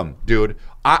 fuck him, dude.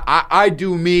 I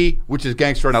do me, which is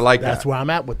gangster, and I like that. That's where I'm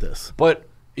at with this. But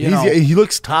you know, he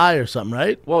looks tired or something,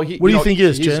 right? well, what do you think he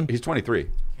is, Jen? He's 23.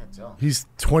 He's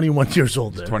 21 years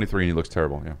old. There. 23 and he looks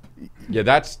terrible. Yeah,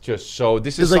 that's just so.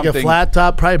 This He's is like something, a flat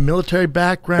top, probably military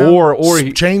background, or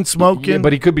he, chain smoking. Yeah,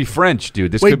 but he could be French,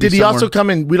 dude. This Wait, could be did he somewhere- also come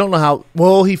in? We don't know how.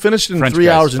 Well, he finished in French 3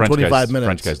 guys- hours and French 25 guys- minutes.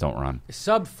 French guys don't run.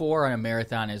 Sub 4 on a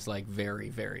marathon is like very,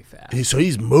 very fast. So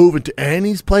he's moving and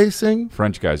he's placing.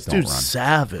 French guys don't Dude, run.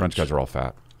 savage. French guys are all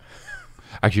fat.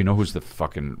 Actually, you know who's the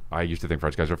fucking... I used to think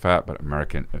French guys are fat, but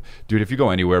American... Dude, if you go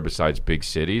anywhere besides big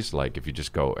cities, like if you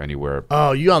just go anywhere...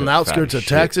 Oh, you on the they're outskirts fat of as shit,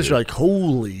 Texas, dude. you're like,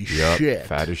 holy Yup, shit.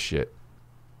 fat as shit.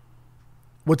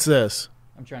 What's this?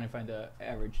 I'm trying to find the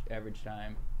average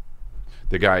time.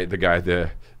 The guy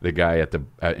at the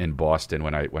in Boston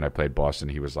when I played Boston,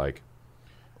 he was like,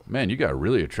 "Man, you got a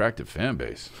really attractive fan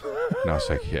base." And I was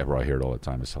like, "Yeah, bro, I hear it all the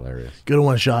time. It's hilarious." Go to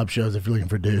one of Schaub shows if you're looking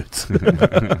for dudes.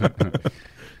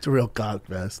 It's a real cock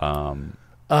fest.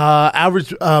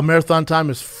 Average marathon time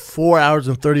is 4 hours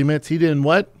and 30 minutes. He did in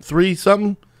what? 3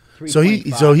 something? So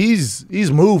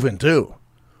he's moving too.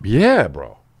 Yeah,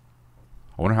 bro.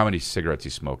 I wonder how many cigarettes he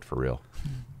smoked for real.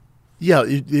 Yeah,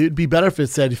 it'd be better if it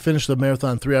said he finished the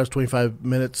marathon 3 hours 25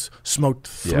 minutes, smoked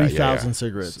 3,000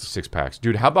 cigarettes, 6 packs,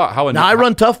 dude. How about how? Now I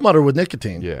run Tough Mudder with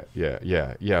nicotine. Yeah.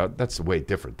 That's way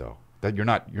different though. That you're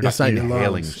not It's not your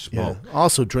inhaling lungs. smoke. Yeah.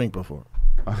 Also drink before.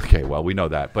 Okay, well we know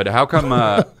that, but how come?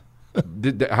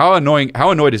 How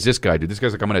annoyed is this guy, dude? This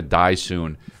guy's like, I'm gonna die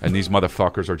soon, and these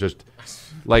motherfuckers are just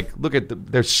like, look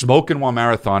at they're smoking while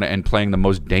marathon and playing the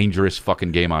most dangerous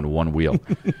fucking game on one wheel.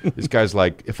 This guy's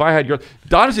like, if I had your,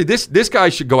 honestly, this guy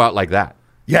should go out like that.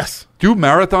 Yes. Do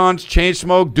marathons, chain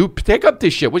smoke, take up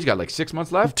this shit. What you got, like 6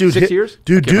 months left? Dude, 6 years?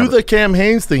 Dude, do the Cam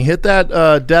Hanes thing. Hit that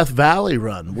Death Valley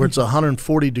run where it's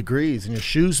 140 degrees and your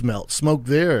shoes melt. Smoke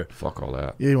there. Fuck all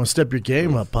that. Yeah, you want to step your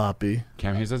game up, Poppy.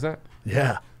 Cam Hanes does that?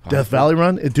 Yeah. Death Valley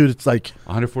run? Dude, it's like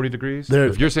 140 degrees?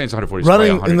 If you're saying it's 140,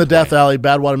 running in the Death Valley,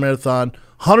 Badwater Marathon,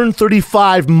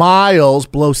 135 miles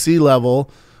below sea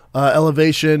level,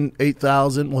 elevation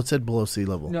 8,000. What's that below sea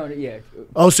level? No, yeah.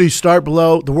 Oh, so you start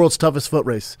below the world's toughest foot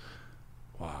race.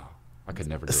 Wow. I could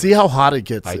never do See it. how hot it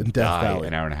gets I'd in Death die Valley.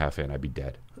 an hour and a half in. I'd be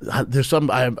dead. There's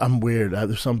some. I'm weird.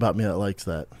 There's something about me that likes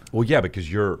that. Well, yeah,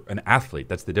 because you're an athlete.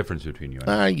 That's the difference between you and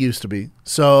I used to be.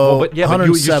 So, but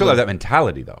you still have that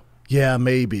mentality, though. Yeah,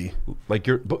 maybe. Like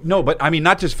but I mean,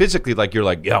 not just physically. Like you're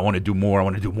like, yeah, I want to do more. I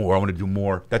want to do more. I want to do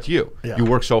more. That's you. Yeah. You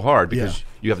work so hard because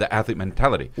you have the athlete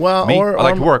mentality. Well, Me, I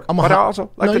like to work, but I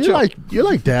also like to chill. You're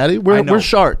like daddy. We're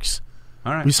sharks.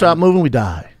 All right. We stop moving, we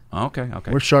die. Okay.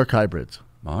 We're shark hybrids.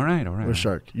 All right. We're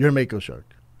shark. You're a Mako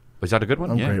shark. Is that a good one?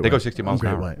 I'm yeah, great they go white. 60 miles an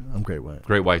I'm hour. great white. I'm great white.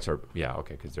 Great whites are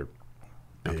okay because they're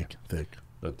Big, thick.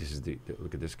 Look, this is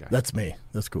look at this guy. That's me.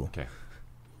 That's cool. Okay.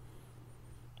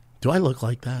 Do I look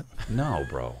like that? No,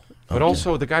 bro. But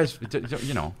also the guy's,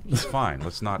 he's fine.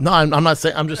 Let's not. No, I'm not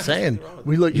saying. I'm just saying.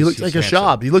 He looks like a handsome.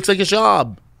 Schaub. He looks like a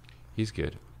Schaub. He's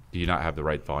good. Do you not have the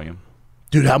right volume?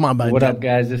 Dude, how am I? What up,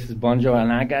 guys? This is Bunjo,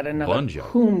 and I got another. Bunjo?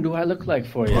 Whom do I look like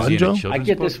for you? Bunjo? I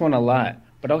get this one a lot,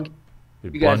 but I'll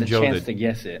give you guys a chance to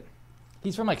guess it.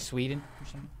 He's from like Sweden or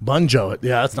something. Bunjo.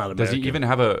 Yeah, that's not American. Does he even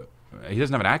have a? He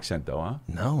doesn't have an accent though, huh?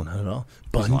 No, not at all.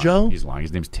 He's lying. Bunjo? He's lying.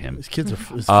 His name's Tim. His kids are.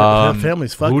 His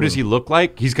family's fucking. Who does he look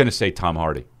like? He's gonna say Tom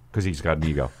Hardy because he's got an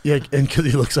ego. Yeah, and because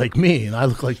he looks like me, and I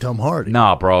look like Tom Hardy.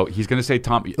 Nah, bro. He's gonna say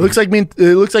Tom. It looks like me.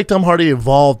 It looks like Tom Hardy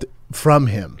evolved from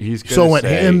him. He's gonna so went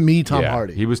say, Tom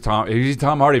Hardy. He's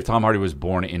Tom Hardy if Tom Hardy was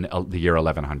born in the year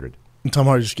 1100. And Tom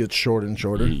Hardy just gets shorter and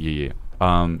shorter. Yeah.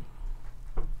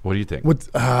 What do you think? What?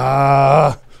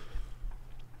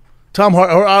 Tom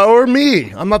Hardy or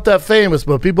me. I'm not that famous,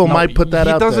 but people might put that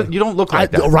out there. You don't look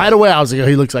like that. Right away, I was like,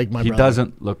 he looks like my brother. He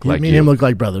doesn't look like me and him look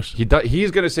like brothers.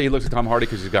 He's going to say he looks like Tom Hardy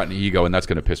because he's got an ego, and that's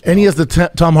going to piss me off. And he has the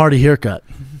Tom Hardy haircut.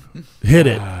 Hit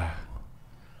it.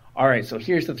 All right, so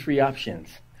here's the three options: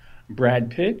 Brad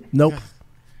Pitt, Nope.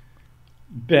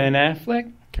 Ben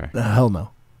Affleck, Okay. Hell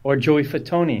no. or Joey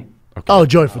Fatone. Okay. Oh,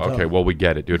 Joey Fatone. Okay, well, we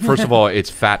get it, dude. First of all, it's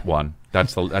Fat One.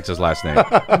 That's his last name.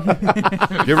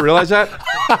 You ever realize that?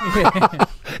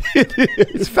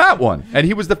 It's Fat One, and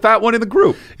he was the fat one in the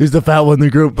group. He's the fat one in the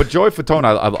group. But Joey Fatone,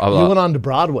 He went on to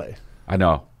Broadway. I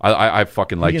know. I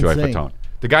fucking like can Joey sing. Fatone.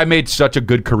 The guy made such a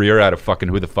good career out of fucking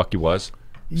who the fuck he was.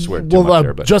 Swear too much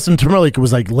there, but Justin Timberlake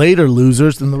was like later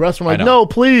losers, and the rest were like, I know. no,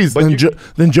 please. But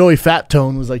Then Joey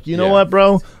Fatone was like, you know Yeah. what,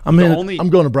 bro? I'm only-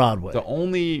 going to Broadway. the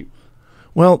only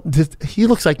Well, he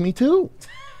looks like me too.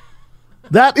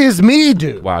 That is me,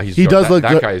 dude. wow, he does look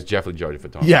that good. guy is definitely Joey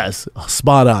Fatone. Yes,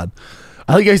 spot on.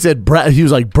 I think I said Brad. He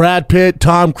was like Brad Pitt,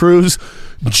 Tom Cruise,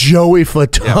 Joey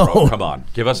Fatone. Yeah, bro, come on,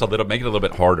 make it a little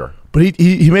bit harder. But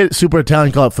he made it super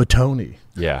Italian. Call it Fatone.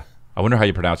 Yeah, I wonder how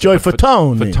you pronounce Joey it. but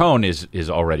Fatone. Fatone is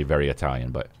already very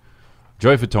Italian, but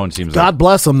Joey Fatone seems God like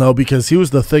bless him though, because he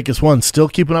was the thickest one, still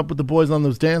keeping up with the boys on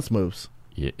those dance moves.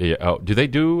 yeah. Oh, do they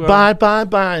do Bye, bye,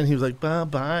 bye, and he was like, bye,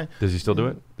 bye. Does he still do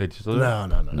it? They still do it? No.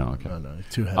 No, okay. No, he's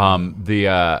too heavy.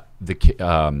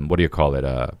 What do you call it?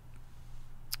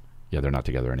 Yeah, they're not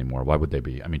together anymore. Why would they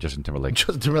be? I mean, Justin Timberlake.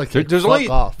 Justin Timberlake, There's fuck only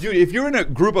off. dude. If you're in a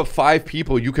group of 5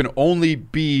 people, you can only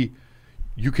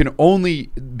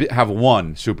have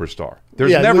one superstar.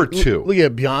 There's never two. Look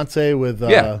at Beyonce with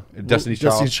Destiny's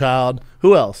Child.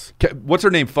 Who else? What's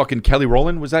her name? Fucking Kelly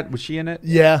Rowland. Was she in it?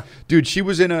 Yeah, dude. She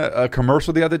was in a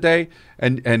commercial the other day,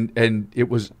 and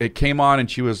it came on,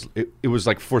 and she was it was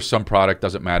like for some product,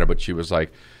 doesn't matter, but she was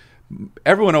like,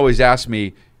 everyone always asks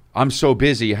me, I'm so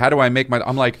busy. How do I make my?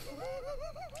 I'm like.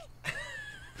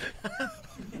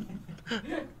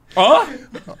 Huh?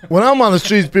 When I'm on the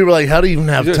streets, people are like, "How do you even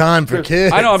have time for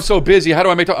kids?" I know I'm so busy. How do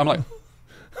I make time? I'm like,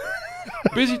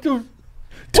 busy dude.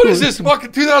 What is this?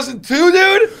 Fucking 2002,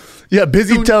 dude? Yeah,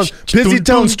 busy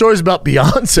telling stories about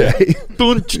Beyonce.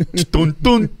 Dun, dun,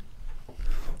 dun,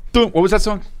 dun. What was that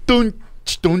song? Dun,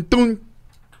 dun, dun.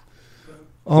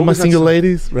 All my single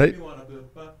ladies, right?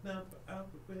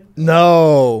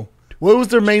 No. What was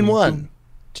their main one?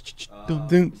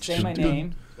 Say my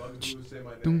name.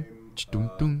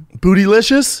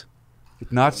 Bootylicious?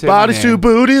 Not Say Body's My too Name.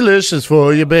 bootylicious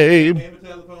for you, babe.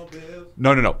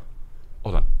 No.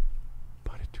 Hold on.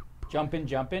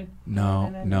 Jumpin'.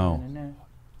 No.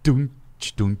 Doom.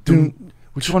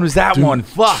 Which one was that one?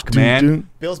 Fuck, man.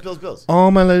 Bills.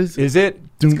 All my ladies. Is it?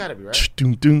 It's gotta be, right?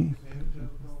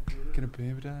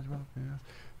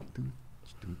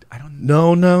 I don't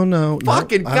No.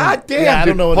 Fucking goddamn. Yeah, I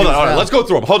don't know what Hold it is on. now. Let's go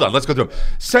through them. Hold on. Let's go through them.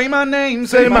 Say my name.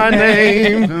 Say my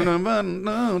name.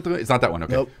 It's not that one.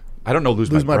 Okay. Nope. I don't know. Lose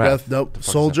my my breath. Nope. The fuck is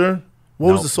that? Soldier?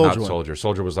 What was No, the Soldier not one? Soldier.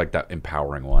 Soldier was like that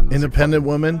empowering one. Independent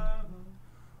Woman?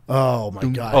 Oh, my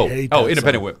God. I hate that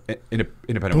Independent song. Women.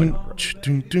 Independent Women.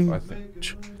 Dun. I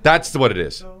think. That's what it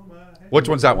is. Which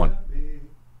one's that one?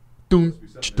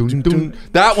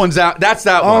 That one's out. That's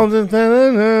that one. It's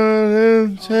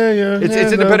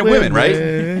Independent Women, right?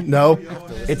 No.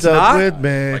 It's not? With me.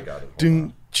 Oh my God.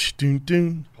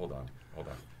 Hold on.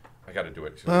 I got to do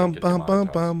it.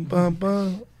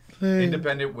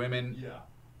 Independent Women. Yeah.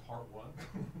 Part 1.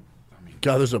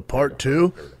 God, there's a part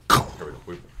 2? Here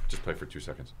we go. Just play for 2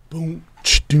 seconds. Boom.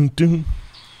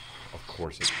 Of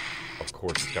course it's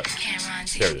got.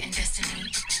 There it is.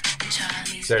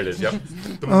 There it is. Yep.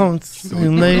 Oh,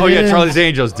 Oh yeah, Charlie's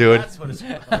Angels, dude.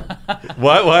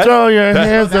 What? Throw your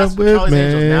hands up with me.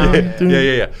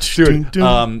 Yeah. Dude,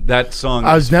 that song.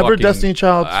 I was is never a fucking Destiny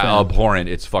Child fan. Abhorrent.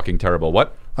 It's fucking terrible.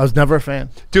 What? I was never a fan.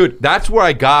 Dude, that's where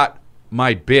I got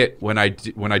my bit when I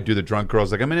do the drunk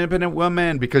girls. Like, I'm an independent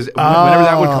woman, because whenever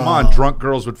that would come on, drunk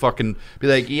girls would fucking be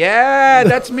like, yeah,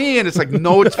 that's me. And it's like,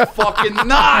 no, it's fucking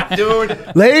not,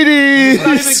 dude. Ladies.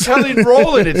 It's not even Kelly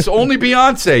Rowland. It's only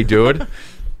Beyonce, dude.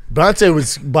 Beyonce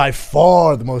was by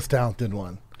far the most talented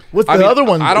one. What's the I mean, other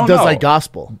one I that don't does know. like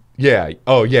gospel? Yeah.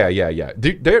 Oh, yeah.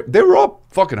 They were all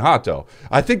fucking hot, though.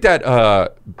 I think that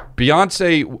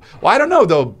Beyonce... Well, I don't know,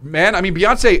 though, man. I mean,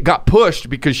 Beyonce got pushed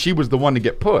because she was the one to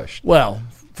get pushed. Well,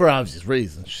 for obvious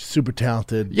reasons. She's super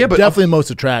talented. Yeah, but... Definitely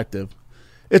most attractive.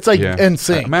 It's like Yeah.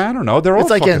 NSYNC. Man, I don't know. They're all It's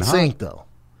like fucking NSYNC, hot. though.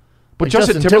 But Like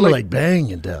Justin Timberlake...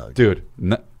 banging, Doug. Dude,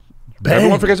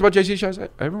 everyone forgets about Jay-Z Chazé?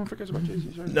 Everyone forgets about Jay-Z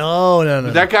Chazé? No.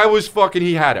 That guy was fucking...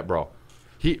 He had it, bro.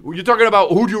 You're talking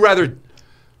about who'd you rather...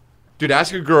 Dude,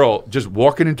 ask a girl just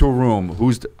walking into a room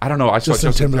who's... I don't know. I saw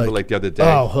Justin Timberlake the other day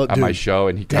at my show,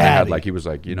 and he kind of had like... He was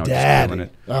like, just feeling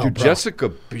it. Oh, dude, bro. Jessica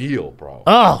Biel, bro.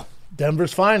 Oh,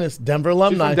 Denver's finest. Denver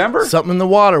alumni. from Denver? Something in the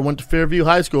water. Went to Fairview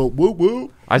High School. Woo,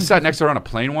 woo. I sat next to her on a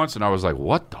plane once, and I was like,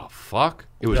 what the fuck?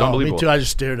 It was unbelievable. Me too. I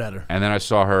just stared at her. And then I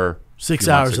saw her 6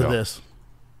 few months hours of ago. this.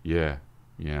 Yeah.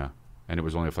 And it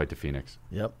was only a flight to Phoenix.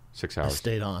 Yep. 6 I hours.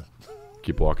 stayed on.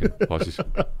 Keep walking.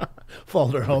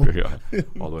 Followed her home.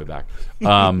 All the way back.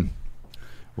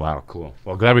 Wow, cool.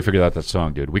 Well, glad we figured out that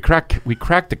song, dude. We cracked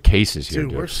the cases here,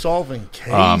 dude. We're solving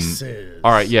cases.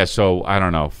 All right, yeah. So I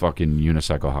don't know, fucking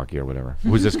unicycle hockey or whatever.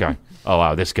 Who's this guy? Oh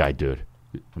wow, this guy, dude.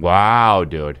 Wow,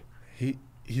 dude.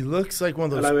 He looks like one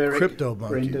of those Hello, Erik, crypto monkeys.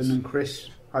 Brendan and Chris.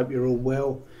 Hope you're all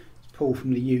well. It's Paul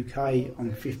from the UK.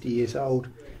 I'm 50 years old,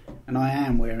 and I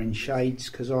am wearing shades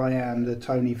because I am the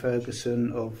Tony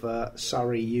Ferguson of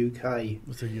Surrey, UK.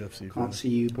 What's a UFC? Can't see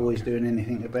you boys doing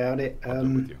anything about it.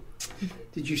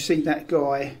 Did you see that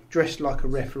guy dressed like a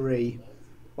referee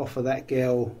offer that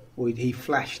girl? Or he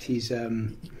flashed his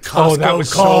Oh, that was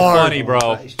so funny,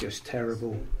 bro. That is just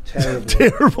terrible. Terrible.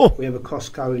 Terrible. We have a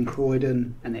Costco in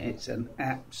Croydon, and it's an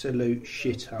absolute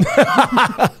shithole.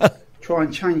 Try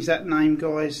and change that name,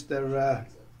 guys. They're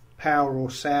Power or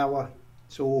Sour.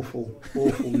 It's awful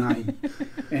name.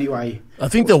 Anyway, I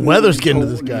think the weather's getting to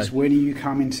this guy. When are you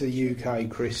coming to the UK,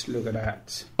 Chris? Look at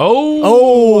that.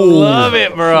 Oh, love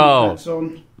it, bro. That's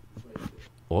on.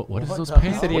 What is those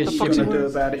pants? What the fuck's he do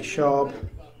about it, Schaub?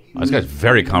 This guy's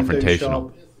very What are you gonna do,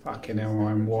 confrontational. Schaub? Fucking hell,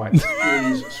 I'm white.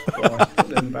 Jesus Christ, put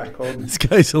them back on. This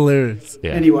guy's hilarious.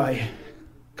 Yeah. Anyway,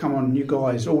 come on, you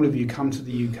guys, all of you, come to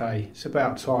the UK. It's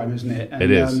about time, isn't it? And,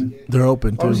 It is. They're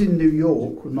open, I was too. in New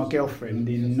York with my girlfriend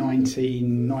in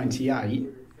 1998,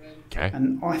 Okay.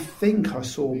 and I think I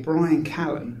saw Brian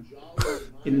Callen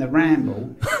in the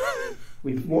Ramble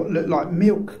with what looked like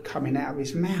milk coming out of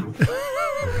his mouth.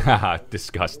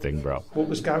 Disgusting, bro. What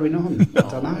was going on? I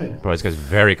don't know. Bro, this guy's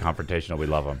very confrontational. We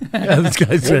love him. Yeah, this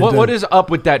guy's What is up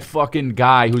with that fucking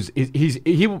guy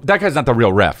that guy's not the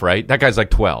real ref, right? That guy's like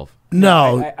 12.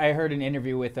 No. I heard an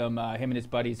interview with him. Him and his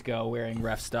buddies go wearing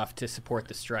ref stuff to support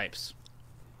the Stripes.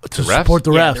 To support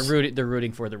the Yeah, refs. they're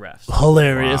rooting for the refs.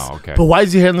 Hilarious. Wow, okay. But why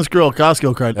is he handing this girl a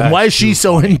Costco card? And why is she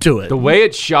so into it? The way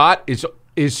it's shot is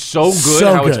is so good.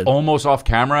 So How good. it's almost off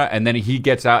camera, and then he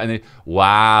gets out, and then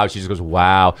wow, she just goes,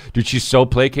 wow, dude, she's so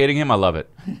placating him. I love it.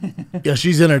 Yeah,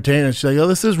 she's entertaining. She's like, oh,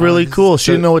 this is really cool.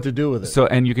 She didn't know what to do with it. So,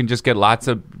 and you can just get lots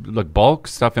of like bulk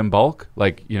stuff in bulk,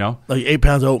 like like 8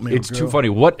 pounds of oatmeal. It's too funny.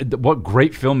 What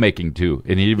great filmmaking too,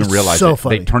 and you didn't even It's realize so it.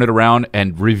 funny. They turn it around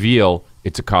and reveal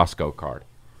it's a Costco card.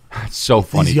 It's so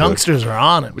funny. These dude. youngsters are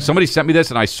on it. Man. Somebody sent me this,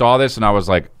 and I saw this, and I was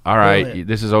like, all right, Brilliant.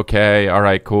 this is okay. All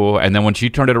right, cool. And then when she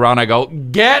turned it around, I go,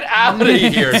 get out of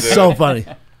here, dude. So funny.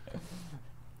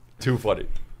 Too funny.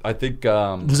 I think.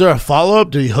 Was there a follow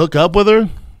up? Did he hook up with her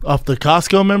off the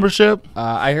Costco membership?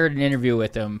 I heard an interview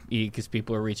with him because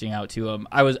people were reaching out to him.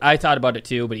 I thought about it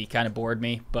too, but he kind of bored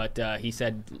me. But he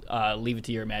said, "Leave it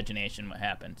to your imagination what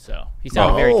happened." So he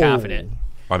sounded very confident.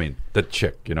 I mean, the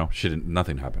chick, she didn't.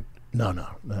 Nothing happened. No.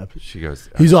 She goes.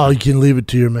 He's all, you can leave it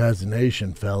to your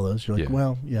imagination, fellas. You're like, Yeah.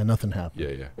 well, yeah, nothing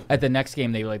happened. Yeah. At the next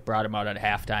game, they brought him out at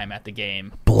halftime at the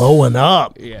game. Blowing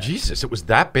up. Yeah. Jesus, it was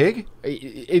that big?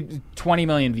 20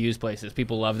 million views places.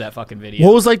 People love that fucking video.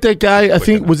 What was like that guy? I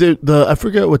think was it I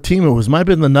forget what team it was. Might have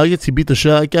been the Nuggets. He beat the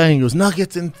shit out of that guy and he goes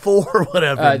Nuggets in 4 or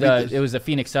whatever. It was the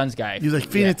Phoenix Suns guy. He was like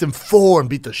Phoenix in 4 and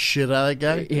beat the shit out of that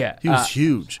guy. Yeah. He was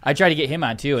huge. I tried to get him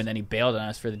on too, and then he bailed on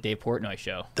us for the Dave Portnoy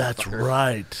show. That's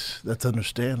right. That's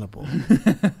understandable.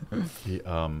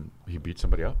 He beat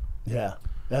somebody up. Yeah.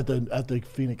 At the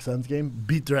Phoenix Suns game,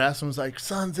 beat their ass and was like,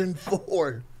 Suns in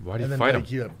 4. Why did and you then fight like,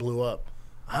 him? he blew up.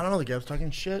 I don't know. The guy was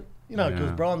talking shit. You know,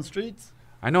 because bro on the streets.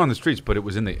 I know on the streets, but it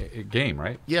was in the game,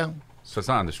 right? Yeah. So it's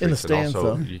not on the In the streets. stands, and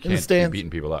also, though. you In the can't be stands.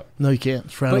 beating people up. No, you can't.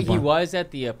 It's frowned But he upon. was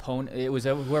at the opponent. It was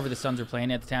whoever the Suns were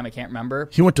playing at the time. I can't remember.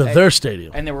 He went to their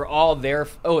stadium. and they were all there.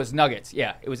 Oh, it was Nuggets.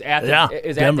 Yeah, it was at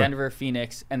Denver,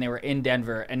 Phoenix, and they were in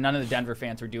Denver, and none of the Denver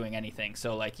fans were doing anything.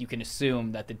 So like you can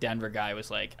assume that the Denver guy was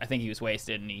like, I think he was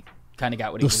wasted, and he kind of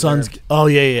got what he The Suns. deserved. Oh,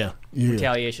 yeah.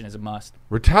 Retaliation is a must.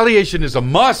 Retaliation is a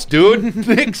must, dude.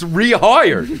 Nick's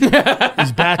rehired.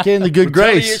 He's back in the good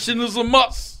grace. Retaliation is a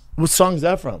must. What song is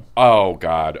that from? Oh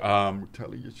God,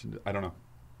 Retaliation. I don't know.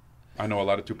 I know a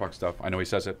lot of Tupac stuff. I know he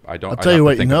says it. I don't. I'll tell you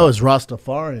what you know is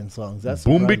Rastafarian songs. That's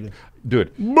Boom surprising.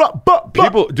 Dude.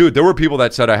 Dude, there were people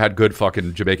that said I had good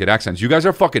fucking Jamaican accents. You guys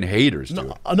are fucking haters,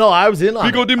 dude. No, I was in on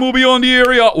We got it. the movie on the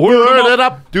area. Word it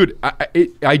up. Dude,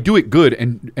 I do it good,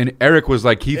 and Eric was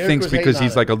like, he Eric thinks was because hating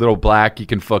he's on like a little black, he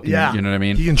can fucking, Yeah. you know what I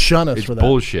mean? He can shun us it's for that.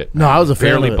 bullshit. No, I was a fan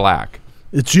barely of it. black.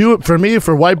 It's you for me.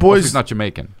 For white boys, He's not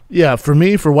Jamaican. Yeah, for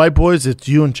me, for white boys, it's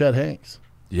you and Chet Hanks.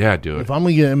 Yeah, dude. If I'm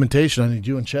gonna get an imitation, I need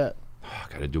you and Chet.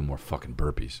 I gotta do more fucking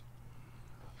burpees.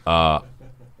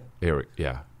 Eric,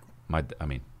 yeah,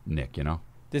 Nick, you know.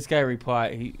 This guy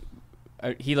replied.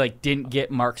 He like didn't get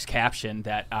Mark's caption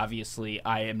that obviously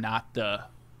I am not the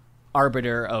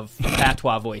arbiter of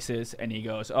patois voices, and he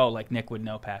goes, "Oh, like Nick would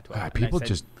know patois." And I People said,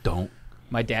 just don't.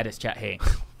 My dad is Chet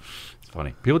Hanks. It's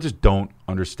funny. People just don't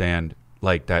understand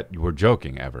like that we're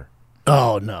joking ever.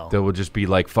 Oh no. There will just be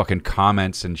like fucking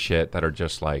comments and shit that are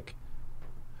just like,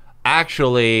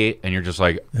 actually, and you're just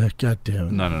like, God damn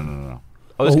it. No.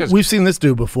 We've seen this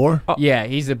dude before. Yeah,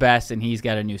 he's the best, and he's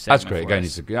got a new segment. That's great. for Guy us.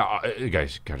 needs to. The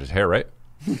guy's got his hair right.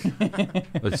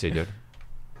 Let's see, dude.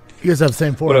 You guys have the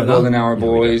same What forehead. up, Golden Hour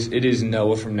boys? It is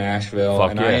Noah from Nashville,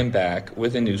 Fuck and yeah. I am back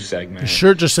with a new segment. Your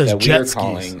shirt just says that we jet are skis.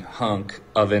 calling Hunk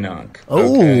of an Unk.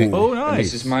 Oh. Okay? Oh, And nice.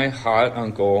 this is my hot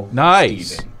uncle,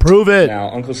 Nice. Steven. Prove it. Now,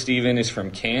 Uncle Steven is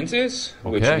from Kansas,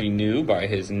 which Okay. we knew by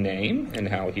his name and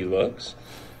how he looks.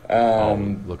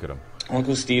 Look at him.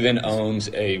 Uncle Steven owns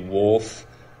a wolf,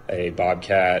 a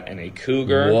bobcat, and a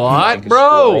cougar. What, I think a bro?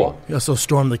 squirrel. He also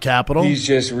stormed the Capitol. He's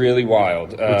just really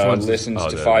wild. one's this? Listens Oh,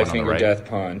 to the Five one on the Finger right? Death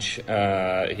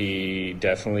Punch. He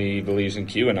definitely believes in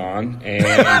QAnon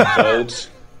and votes.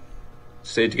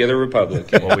 Say it together,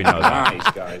 Republican. Well, we know that.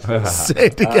 Nice, guys. Say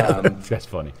it together. That's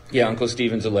funny. Yeah, Uncle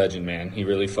Steven's a legend, man. He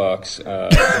really fucks.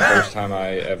 The first time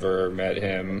I ever met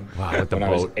him, Wow, with the when I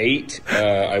was boat. 8,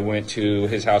 I went to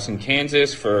his house in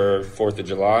Kansas for 4th of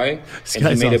July, and he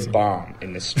guy's made awesome. a bomb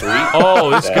in the street.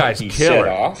 Oh, this that guy's he killer. set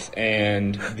off,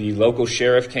 and the local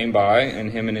sheriff came by,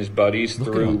 and him and his buddies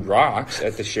threw rocks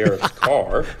at the sheriff's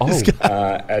car.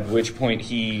 At which point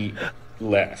he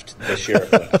left. The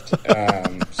sheriff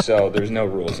left. So there's no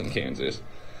rules in Kansas.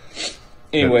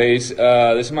 Anyways,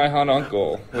 this is my hot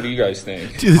uncle. What do you guys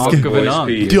think? Dude, this Hunk guy- of an unk.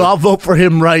 Dude, I'll vote for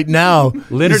him right now.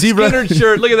 Leonard Is he Skinner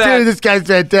shirt. Look at that. Dude, this guy's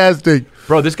fantastic.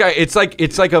 Bro, this guy, it's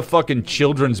like a fucking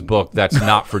children's book that's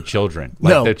not for children.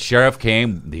 Like No. the sheriff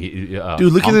came, Dude,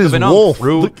 look at his wolf.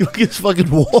 Look at his fucking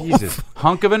wolf. Jesus,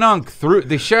 hunk of an unk through.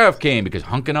 The sheriff came because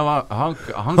hunk of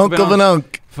an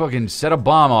unk fucking set a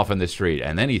bomb off in the street,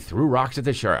 and then he threw rocks at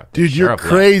the sheriff. Dude, you're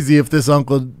crazy if this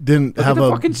uncle didn't Look have at the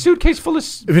a fucking suitcase full of.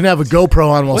 If he didn't have a GoPro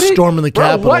on while storming the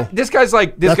Capitol. What? This guy's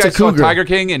like this That's guy a saw cougar. Tiger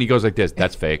King and he goes like this.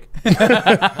 That's fake.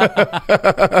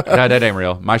 that ain't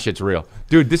real. My shit's real,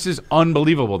 dude. This is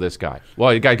unbelievable. This guy.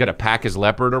 Well, the guy got to pack his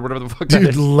leopard or whatever the fuck. that Dude,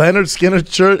 is. Leonard Skinner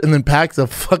shirt and then packs a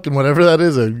fucking whatever that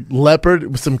is, a leopard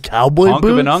with some cowboy Hunk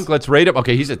boots. of an unk. Let's rate him.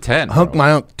 Okay, he's a 10. Hunk bro.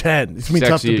 my unk 10. It's gonna be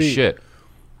tough Sexy to as beat. shit.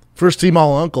 First team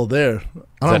all uncle there.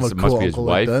 I don't have a Must cool be his uncle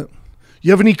wife. like that.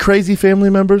 You have any crazy family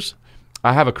members?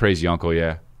 I have a crazy uncle.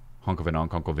 Yeah, hunk of an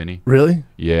unk, Uncle Vinny. Really?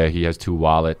 Yeah, he has 2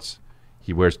 wallets.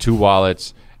 He wears 2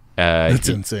 wallets. That's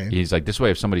insane. He's like, this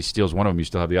way, if somebody steals one of them, you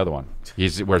still have the other one. He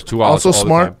wears 2 wallets. Also all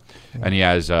smart. The time. And he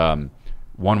has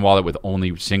one wallet with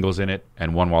only singles in it,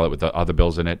 and one wallet with the other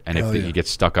bills in it. And if he gets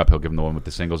stuck up, he'll give him the one with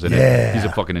the singles in it. He's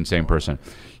a fucking insane person.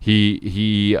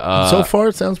 He so far,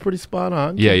 it sounds pretty spot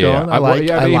on. Yeah, Keep yeah. going. I like.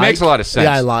 I mean, he makes a lot of sense.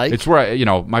 Yeah, I like. It's where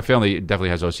my family definitely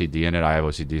has OCD in it. I have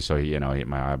OCD, so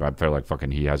I feel like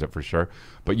fucking he has it for sure.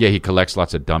 But yeah, he collects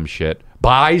lots of dumb shit.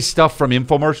 Buys stuff from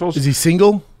infomercials. Is he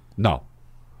single? No,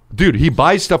 dude. He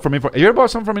buys stuff from infomercials. You ever bought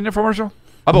something from an infomercial?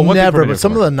 I bought one thing Never, from an but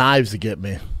some of infomercial. the knives that get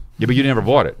me. Yeah, but you never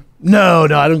bought it. No,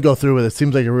 I don't go through with it.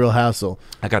 Seems like a real hassle.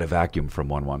 I got a vacuum from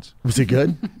one once. Was it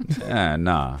good?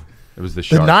 Nah. It was the The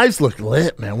shark. knives look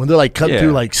lit, man. When they're like cut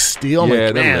through like steel, I'm Yeah,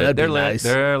 like, they're man, lit. that'd They're be lit. nice.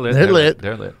 They're lit. They're lit.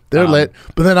 They're lit. They're lit.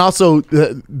 But then also,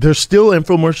 there's still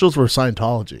infomercials for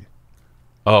Scientology.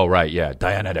 Oh right, yeah,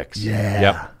 Dianetics. Yeah.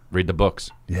 Yep. Read the books.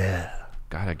 Yeah.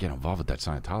 Gotta get involved with that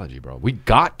Scientology, bro. We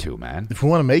got to, man. If we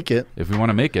want to make it. If we want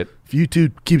to make it. If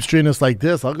YouTube keeps treating us like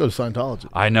this, I'll go to Scientology.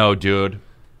 I know, dude.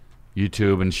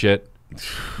 YouTube and shit.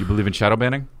 You believe in shadow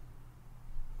banning?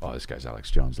 Oh, this guy's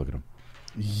Alex Jones. Look at him.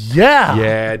 Yeah.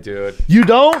 Yeah, dude. You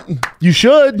don't? You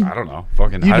should. I don't know.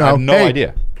 Fucking, You I know. have no Hey.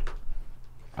 idea.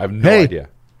 I have no Hey. idea.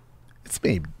 It's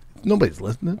me. Nobody's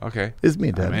listening. Okay. It's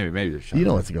me, Dad. Maybe there's shadow You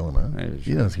know banning. what's going on. Maybe there's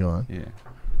You know what's going on. Yeah.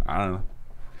 I don't know.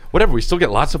 Whatever. We still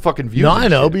get lots of fucking views. No, and I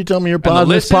know, shit. but you tell me your And the pod,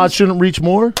 this pod listens? shouldn't reach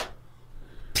more?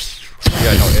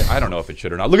 Yeah, I don't know if it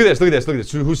should or not. Look at this. Look at this. Look at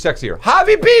this. Who's sexier?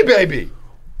 Javi B, baby.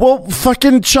 Well,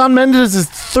 fucking Shawn Mendes is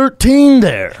 13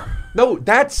 there. No,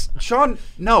 that's Sean.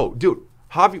 No, dude.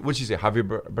 Javi, what'd you say? Javi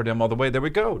Bardem all the way. There we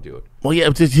go, dude. Well, yeah,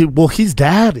 he's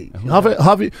daddy.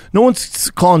 Javi, no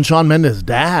one's calling Shawn Mendes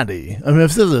daddy. I mean,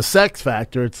 if this is a sex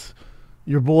factor, it's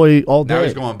your boy all day. Now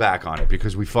he's going back on it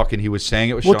because he was saying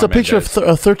it was What's Shawn a picture Mendes. of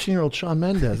a 13-year-old Shawn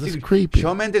Mendes? This is creepy.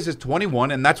 Shawn Mendes is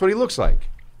 21, and that's what he looks like.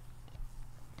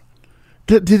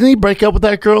 Didn't he break up with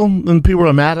that girl and people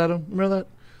were mad at him? Remember that?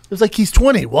 It was like he's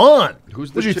 21.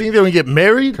 Who's What do you think they're going to get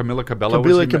married? Camila Cabello?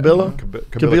 Camila Cabello?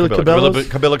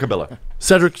 Camila Cabello.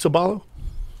 Cedric Saballo?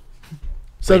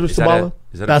 Cedric is that Saballo?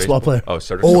 is that a Basketball baseball- player. Oh,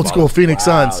 Cedric Old Saballo. school Phoenix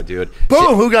Wow, Suns. dude.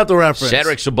 Boom, who got the reference?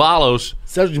 Cedric Saballos.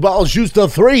 Cedric Saballo shoots the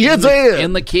three. It's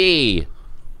in. the key.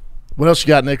 What else you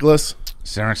got, Nicholas?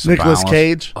 Cedric Saballos. Nicolas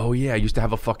Cage. Oh, yeah. I used to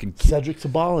have a fucking Cedric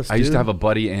Saballos, I used to have a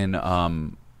buddy in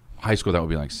high school that would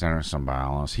be like Cedric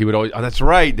Saballos. He would always. Oh, that's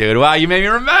right, dude. Wow, you made me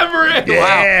remember it. Yeah.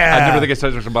 Wow. I never think of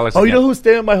Cedric Saballos. Oh, you again. know who's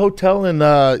staying at my hotel in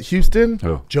Houston?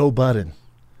 Who? Joe Budden.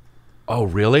 Oh,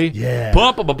 really? Yeah.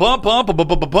 Pump it up.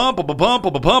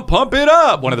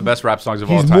 One of the best rap songs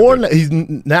of all time. He's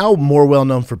now more well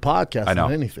known for podcasts I know.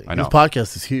 than anything. I know. His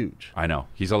podcast is huge. I know.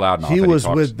 He's allowed now. He was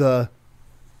with the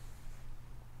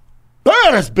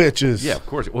baddest bitches. Yeah, of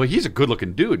course. Well, he's a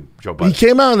good-looking dude, Joe He Budden.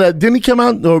 came out that didn't he come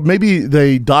out or maybe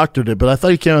they doctored it, but I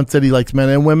thought he came out and said he likes men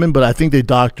and women, but I think they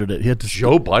doctored it. He had to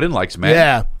Joe Budden likes men?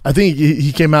 Yeah. I think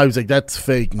he came out, he was like, that's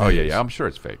fake news. Oh, yeah. I'm sure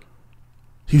it's fake.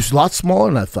 He was a lot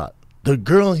smaller than I thought. The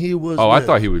girl he was Oh, with. I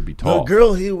thought he would be tall. The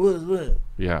girl he was with.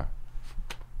 Yeah.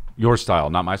 Your style,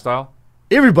 not my style?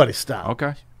 Everybody's style.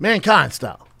 Okay. Mankind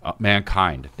style.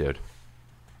 Mankind, dude.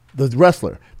 The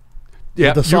wrestler.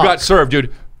 Yeah, The you sock. got served,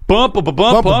 dude. Bump. I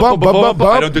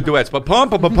don't do duets, but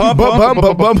pump. I'm in.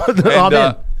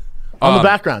 On the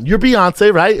background. You're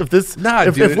Beyonce, right? If this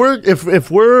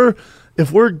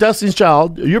if we're Destiny's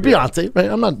Child, you're Beyonce, right?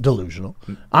 I'm not delusional.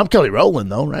 I'm Kelly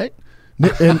Rowland though, right?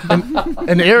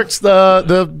 And Eric's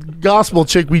the gospel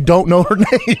chick. We don't know her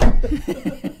name.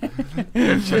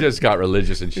 She just got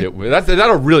religious and shit.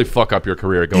 That'll really fuck up your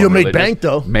career. Going You'll make religious. bank,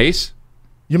 though. Mace?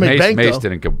 You make bank Mace though.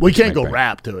 didn't go. We can't make go bank.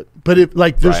 rap to it. But if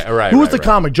like there's Right, who was the right.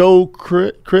 comic? Joe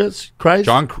Christ?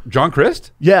 John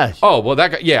Christ? Yeah. Oh well,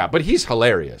 that guy. Yeah, but he's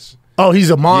hilarious. Oh,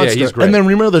 he's a monster. Yeah, he's great. And then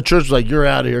remember the church was like, "You're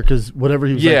out of here," because whatever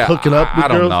he was like hooking up with I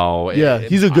don't girls. know. Yeah,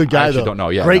 he's a good guy I actually though. don't know.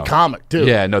 Yeah, great no. comic too.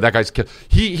 Yeah, no, that guy's.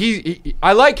 He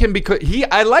I like him because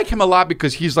I like him a lot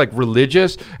because he's like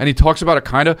religious and he talks about it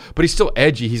kind of, but he's still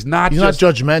edgy. He's not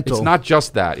judgmental. It's not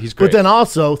just that. He's great. But then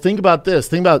also think about this.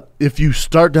 Think about if you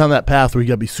start down that path where you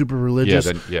got to be super religious,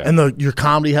 and your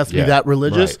comedy has to be that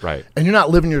religious, right? And you're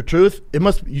not living your truth. It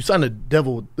must. You sign a deal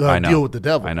with the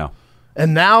devil. I know.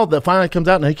 And now that finally comes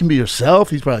out and he can be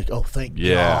yourself, he's probably like, "Oh, thank God."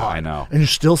 Yeah, I know. And you're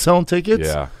still selling tickets.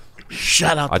 Yeah.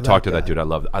 Shout out. I talked to that dude. I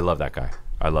love that guy.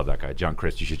 I love that guy, John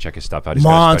Christ. You should check his stuff out. He's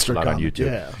Monster got a special out on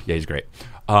YouTube. Yeah, he's great.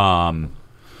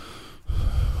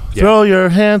 Throw your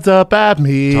hands up at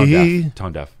me.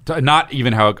 Tone deaf. Not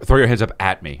even how. Throw your hands up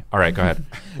at me. All right, go ahead.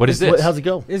 What is this? How's it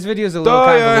go? This video's a little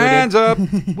Throw convoluted. your hands up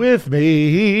with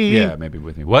me. Yeah, maybe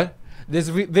with me. What? This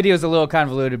video's a little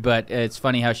convoluted, but it's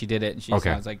funny how she did it, and she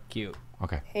sounds like cute.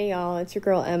 Okay. Hey y'all, it's your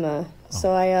girl Emma.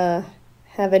 So I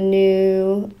have a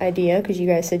new idea because you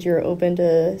guys said you were open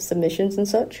to submissions and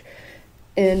such,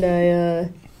 and I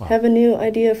have a new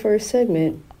idea for a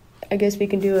segment. I guess we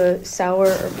can do a sour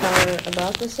or power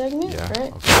about the segment,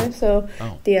 right? Okay. So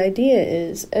the idea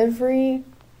is every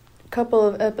couple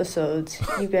of episodes,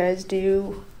 you guys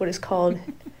do what is called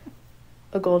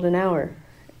a golden hour,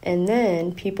 and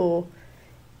then people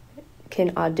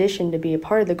can audition to be a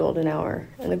part of the golden hour.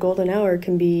 And the golden hour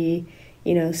can be,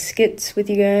 skits with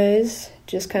you guys,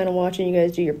 just kind of watching you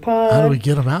guys do your pod. How do we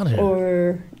get them out here?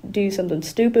 Or do something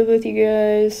stupid with you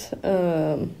guys.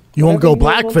 You won't go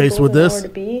blackface with this. To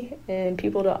be, and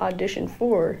people to audition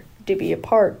to be a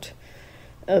part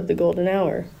of the golden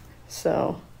hour.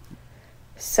 So,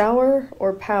 sour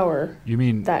or power? You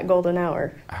mean that golden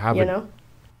hour?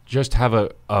 Just have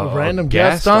a random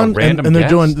guest on, and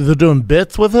they're doing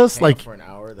bits with us, for an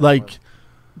hour,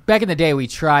 back in the day, we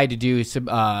tried to do some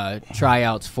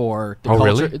tryouts for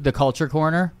the culture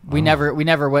corner. We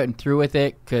never went through with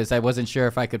it because I wasn't sure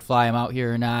if I could fly him out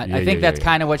here or not. I think that's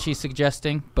kind of what she's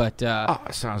suggesting, but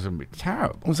it sounds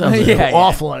terrible. It sounds like an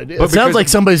awful idea. But it sounds like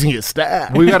somebody's gonna get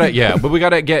stabbed. We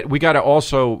gotta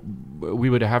also we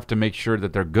would have to make sure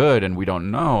that they're good, and we don't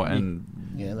know, and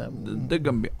they're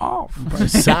gonna be off,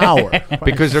 sour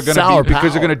because they're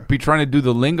gonna be trying to do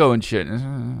the lingo and shit.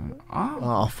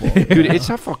 Awful, dude. It's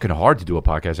not fucking hard to do a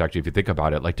podcast. Actually, if you think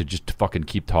about it, like to just fucking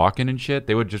keep talking and shit,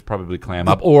 they would just probably clam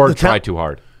up or try too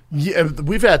hard. Yeah,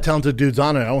 we've had talented dudes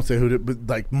on it. I won't say who did, but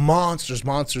like monsters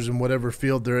in whatever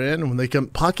field they're in. And when they come,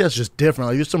 podcasts just different.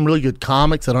 Like there's some really good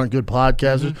comics that aren't good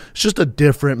podcasters. It's just a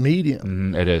different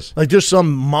medium. It is. Like there's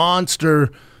some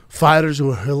monster fighters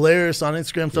who are hilarious on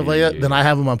Instagram, stuff like that. Then I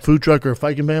have them on Food Truck or a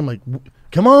fighting band. I'm like,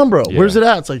 come on, bro. Where's it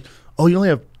at? It's like, oh, you only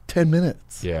have 10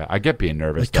 minutes. Yeah, I get being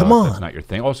nervous. Like, come on. That's not your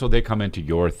thing. Also, they come into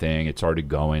your thing. It's already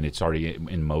going. It's already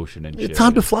in motion and shit. It's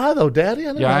time to fly, though, Daddy.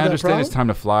 I understand it's time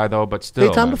to fly, though, but still.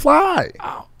 It's time to fly.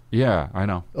 Oh, yeah, I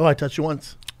know. Oh, I touched you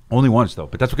once. Only once, though.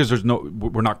 But that's because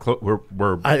we're not close. We're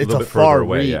a little bit far further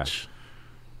away. reach.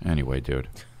 Yeah. Anyway, dude.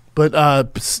 But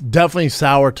definitely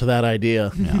sour to that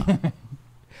idea. Yeah.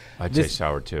 I'd say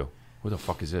sour, too. Who the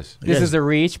fuck is this? This is a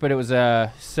reach, but it was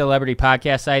a celebrity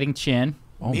podcast sighting Chin.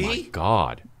 Oh, my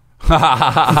God. Well,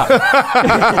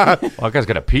 that guy's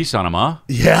got a piece on him, huh?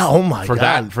 Yeah. Oh my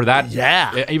God. For that.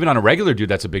 Yeah. Even on a regular dude,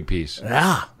 that's a big piece.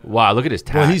 Yeah. Wow. Look at his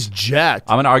tat. Well, he's jacked.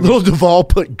 I'm gonna argue. Lil Duval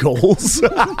put goals. you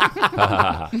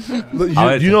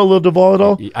know Lil Duval at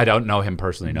all? I don't know him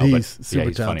personally. No, he's but super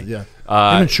he's talented. funny.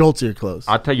 Yeah. Him and Schultz are close.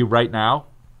 I'll tell you right now.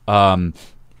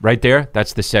 Right there,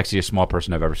 that's the sexiest small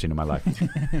person I've ever seen in my life.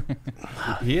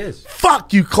 He is.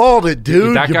 Fuck, you called it,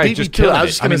 dude. That you guy beat just me to it. killed I it.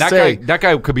 was just gonna say that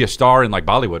guy could be a star in like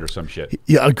Bollywood or some shit.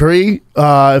 Yeah, agree.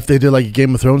 If they did like a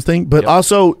Game of Thrones thing, but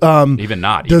also even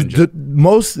not.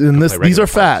 Most in this, these are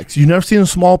facts. You've never seen a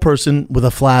small person with a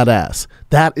flat ass.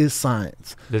 That is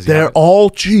science. They're all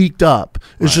cheeked up.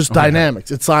 It's just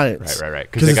dynamics. It's science. Right.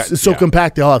 Because it's so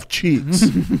compact, they all have cheeks.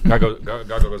 Guy goes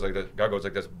like this. Guy goes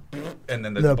like this, and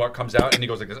then the butt comes out, and he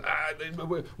goes like this.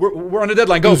 We're on a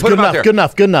deadline. Go, put him out there. Good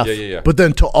enough. Yeah. But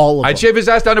then to all of them. I'd shave his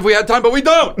ass down if we had time, but we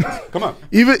don't. Come on.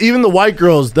 Even the white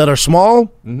girls that are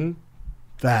small,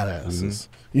 fat asses.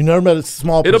 You never met a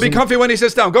small person. It'll be comfy when he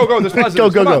sits down. Go. There's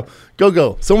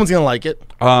go. Someone's going to like it.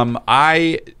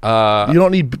 You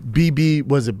don't need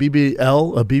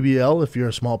BBL, a BBL if you're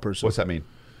a small person. What's that mean?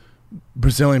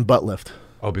 Brazilian butt lift.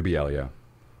 Oh, BBL, yeah.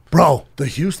 Bro, the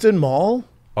Houston Mall.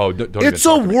 Oh, don't it's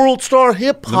a world star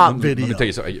hip hop video. Let me tell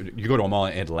you something. You go to a mall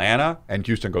in Atlanta, and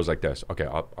Houston goes like this. Okay,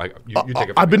 you take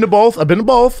it. I've been to both. I've been to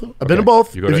both.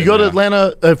 If you go to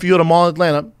Atlanta, if you go to mall in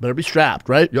Atlanta, better be strapped,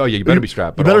 right? Oh yeah, you better be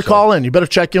strapped. You better call in. You better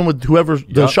check in with whoever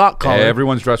the shot caller.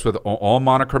 Everyone's dressed with all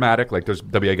monochromatic. Like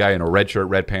there'll be a guy in a red shirt,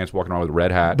 red pants, walking around with a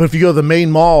red hat. But if you go to the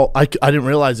main mall, I didn't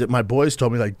realize it. My boys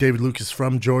told me, like, David Lucas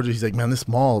from Georgia. He's like, man, this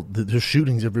mall, there's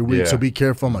shootings every week, so be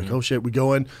careful. I'm like, oh shit, we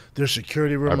go in. There's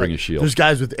security room. I bring a shield. There's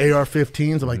guys with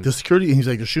AR-15s. I'm like, the security. And he's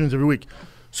like, there's shootings every week.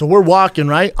 So we're walking,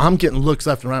 right? I'm getting looks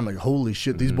left and right. I'm like, holy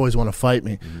shit, these boys want to fight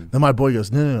me. Then my boy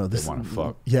goes, no. They want to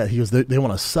fuck. Yeah, he goes, they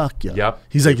want to suck you. Yep.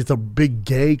 He's like, it's a big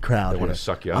gay crowd. They want to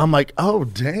suck you up. I'm like, oh,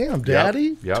 damn,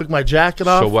 daddy. Yep. Took my jacket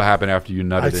off. So what happened after you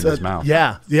nutted in his mouth?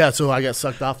 Yeah. So I got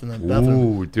sucked off in the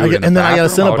bathroom. Ooh, dude. And then I got a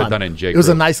Cinnabon. Done it, it was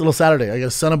a nice little Saturday. I got a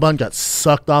Cinnabon, got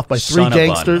sucked off by 3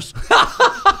 gangsters.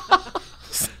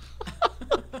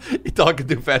 You're talking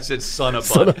too fast. It's son of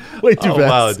bun. Way too fast.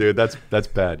 Wow, dude, that's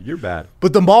bad. You're bad.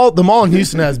 But the mall in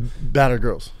Houston has badder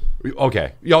girls.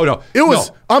 Okay. No. It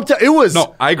was. It was.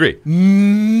 No, I agree.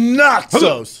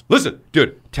 Nutsos. Listen,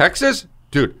 dude. Texas,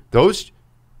 dude. Those.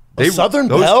 Southern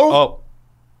Belle. Oh.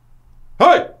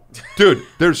 Hey, dude.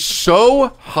 They're so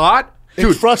hot.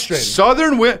 Dude, it's frustrating.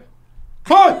 Southern women.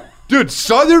 Huh, dude.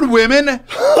 Southern women.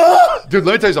 Dude,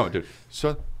 let me tell you something, dude.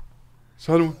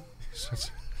 Southern.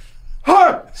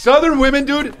 Huh! Southern women,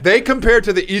 dude, they compare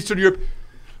to the Eastern Europe.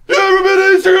 You ever been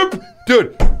to Eastern Europe?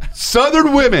 Dude,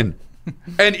 Southern women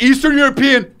and Eastern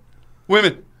European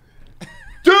women.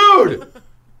 Dude!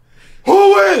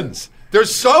 Who wins? They're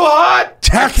so hot.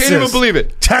 Texas. I can't even believe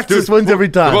it. Texas wins every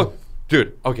time.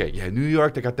 Dude, okay, yeah, New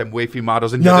York, they got them wafy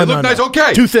models. And they look nice.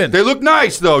 Okay. Too thin. They look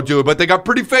nice, though, dude, but they got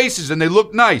pretty faces and they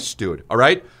look nice, dude. All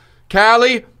right?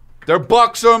 Cali, they're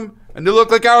buxom and they look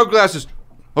like hourglasses.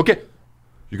 Okay.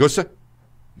 You go to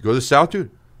the South, dude.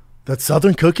 That's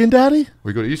Southern cooking, Daddy?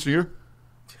 We go to Eastern Europe.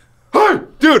 Hey,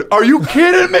 dude, are you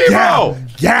kidding me, bro?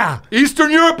 Yeah.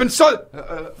 Eastern Europe and South.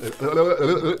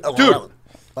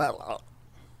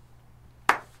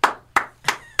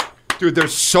 Dude, they're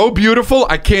so beautiful.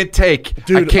 I can't take.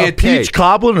 Dude, I can't a peach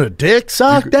cobbler and a dick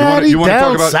suck, Daddy. You want to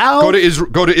talk about? South? Go to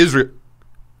Israel.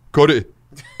 Go to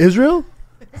Israel.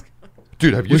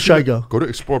 Dude, have you? Where should I go? Go to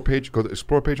Explore page. Go to the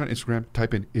Explore page on Instagram.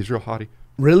 Type in Israel Hottie.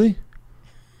 Really?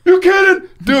 You kidding?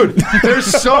 Dude, they're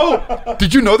so...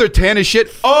 Did you know they're tan as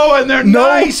shit? Oh, and they're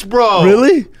nice, bro.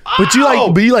 Really? But you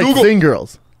like Google. thin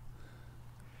girls.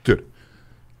 Dude.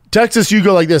 Texas, you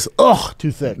go like this. Ugh,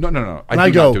 too thick. No.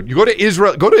 I go, dude. You go to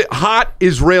Israel. Go to hot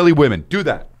Israeli women. Do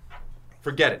that.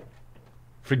 Forget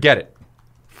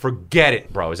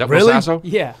it, bro. Is that really? Sasso?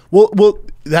 Yeah. Well,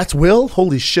 that's Will?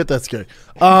 Holy shit, that's scary.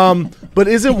 But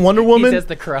isn't Wonder Woman... He says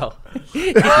the crow.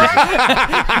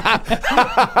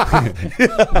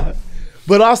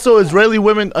 But also Israeli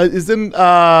women, isn't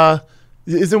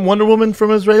Wonder Woman from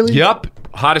Israeli? Yep.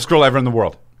 Hottest girl ever in the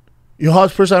world. You know,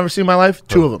 hottest person I've ever seen in my life?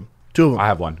 Two of them. I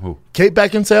have one. Who? Kate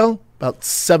Beckinsale, about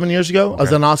 7 years ago. I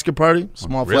was at an Oscar party,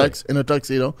 small flex, in a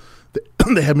tuxedo.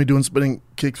 They had me doing spinning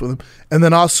kicks with him. And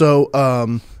then also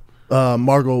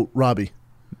Margot Robbie.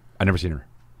 I never seen her.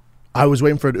 I was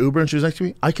waiting for an Uber and she was next to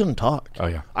me. I couldn't talk. Oh,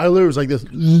 yeah. I literally was like this.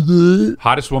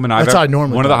 Hottest woman I've That's ever... how I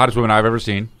normally One of the talk. hottest women I've ever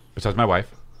seen, besides my wife.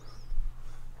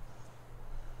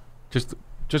 Just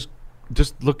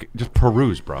look, just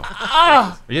peruse, bro.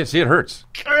 Yeah, see, it hurts.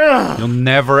 You'll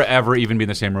never, ever even be in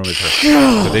the same room as her.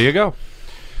 So there you go.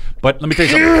 But let me tell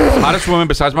you something. Hottest woman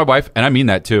besides my wife, and I mean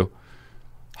that too.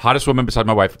 Hottest woman besides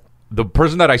my wife. The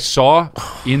person that I saw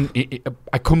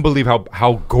I couldn't believe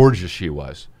how gorgeous she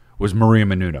was Maria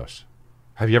Menounos.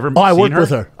 Have you ever seen her? I worked with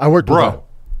her. I worked with her. Bro,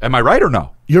 am I right or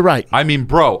no? You're right. I mean,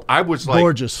 bro, I was like...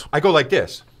 Gorgeous. I go like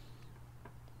this.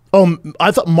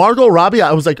 I thought Margot Robbie,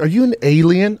 I was like, are you an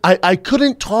alien? I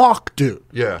couldn't talk, dude.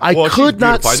 Yeah. I could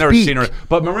not speak. I've never seen her.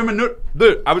 But Maria Menounos,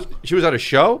 dude, she was at a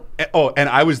show. And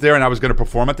I was there and I was going to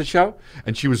perform at the show.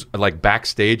 And she was like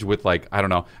backstage with like, I don't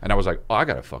know. And I was like, oh, I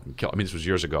got to fucking kill. I mean, this was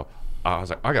years ago. I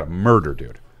was like, I got to murder,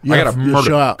 dude. I got to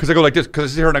murder. Because I go like this.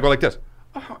 Because I see her and I go like this.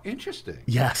 Oh, how interesting.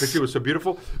 Yes. Because she was so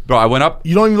beautiful. Bro, I went up.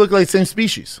 You don't even look like the same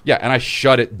species. Yeah, and I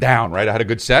shut it down, right? I had a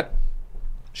good set.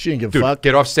 She didn't give Dude, a fuck.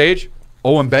 Get off stage.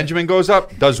 Owen Benjamin goes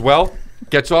up, does well,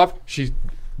 gets off. She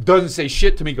doesn't say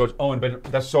shit to me, goes, Owen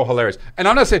Benjamin, that's so hilarious. And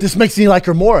I'm not saying... This makes me like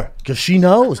her more, because she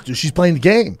knows, dude. She's playing the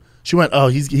game. She went, oh,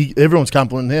 everyone's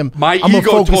complimenting him. My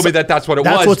ego told me that's what it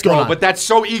was, what's going on. But that's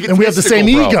so egotistical, and we have the same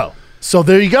ego. So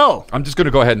there you go. I'm just going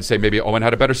to go ahead and say maybe Owen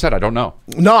had a better set. I don't know.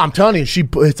 No, I'm telling you,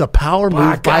 it's a power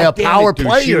move by a power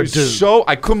player, dude. So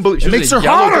I couldn't believe... It makes her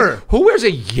hotter. Who wears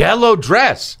a yellow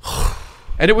dress?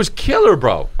 And it was killer,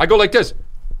 bro. I go like this.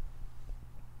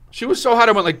 She was so hot,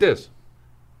 I went like this.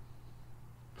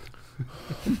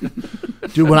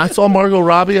 Dude, when I saw Margot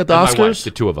Robbie at the And Oscars, my wife,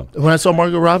 the two of them. when I saw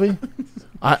Margot Robbie,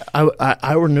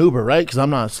 I were an Uber, right? Because I'm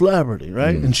not a celebrity,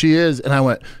 right? And she is, and I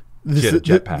went. This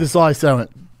is all I said. I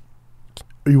went.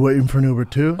 Are you waiting for an Uber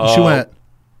too? And she went.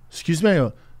 Excuse me. I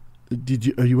go,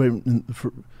 Are you waiting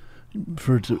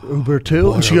for Uber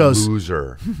too? And she goes,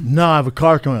 loser. No, I have a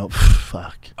car coming up.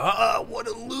 Fuck. What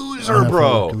a loser,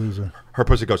 bro. Like a loser. Her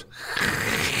pussy goes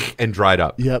and dried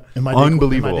up. Yep. And my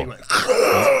Unbelievable.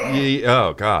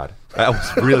 Oh, God. That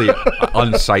was really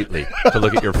unsightly to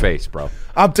look at your face, bro.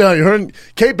 I'm telling you, her and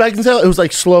Kate Beckinsale, it was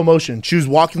like slow motion. She was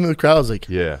walking through the crowd. I was like,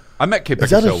 yeah. I met Kate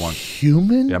Beckinsale once. Is that a once.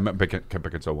 human? Yeah, I met Kate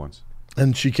Beckinsale once.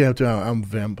 And she came up to me, I'm a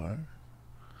vampire.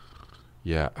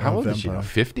 Yeah. How old is she now?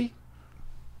 50?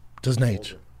 Doesn't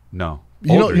age. No.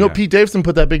 You know, Pete Davidson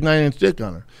put that big 9-inch dick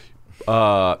on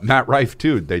her. Matt Rife,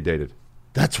 too, they dated.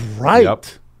 That's right. Yep.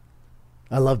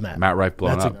 I love Matt. Matt Rife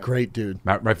blown up. That's a great dude.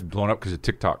 Matt Rife blown up because of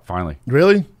TikTok, finally.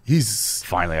 Really?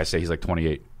 Finally, I say he's like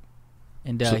 28.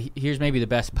 And here's maybe the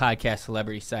best podcast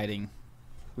celebrity sighting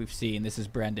we've seen. This is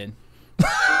Brendan.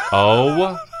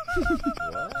 Oh,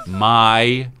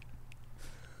 my.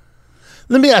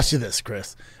 Let me ask you this,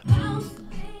 Chris.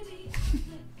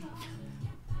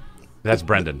 That's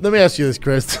Brendan. Let me ask you this,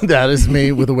 Chris. That is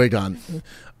me with a wig on.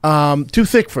 Too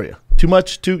thick for you? Too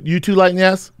much? You too light in the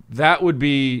ass? That would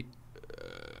be...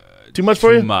 too much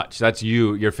for you? Too much. That's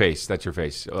you. Your face. That's your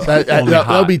face. That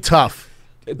would be tough.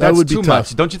 That would be too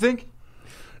tough. much. Don't you think?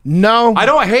 No. I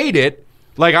don't hate it.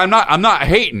 Like, I'm not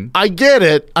hating. I get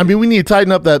it. I mean, we need to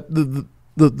tighten up that the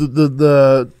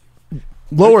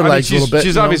lower legs a little bit.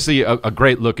 She's obviously a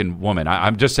great looking woman.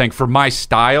 I'm just saying, for my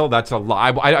style, that's a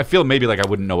lot. I feel maybe like I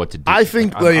wouldn't know what to do. I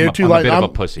think you're too light. I'm a bit of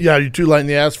a pussy. Yeah, you're too light in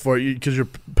the ass for it because you're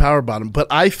power bottom. But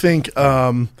I think I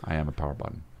am a power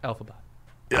bottom. Alpha bottom.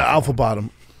 Yeah, alpha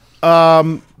bottom.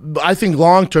 I think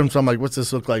long term. So I'm like, what's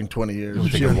this look like in 20 years?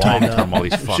 Long term, all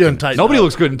these fucking. Nobody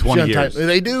looks good in 20 years.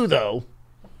 They do though.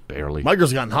 Barely. My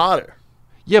girl's gotten hotter.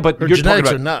 Yeah, but her you're genetics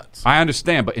talking about, are nuts. I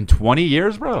understand, but in 20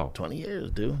 years, bro. 20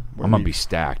 years, dude. I'm gonna be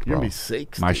stacked, bro. You're gonna be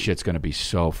 60. My shit's gonna be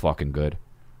so fucking good.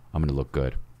 I'm gonna look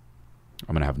good.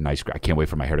 I'm gonna have nice. I can't wait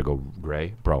for my hair to go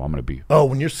gray, bro. I'm gonna be. Oh,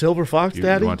 when you're Silver Fox,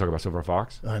 Daddy. You want to talk about Silver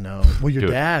Fox? I know. Well, your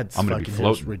dad's. I'm gonna be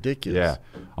floating. Ridiculous. Yeah,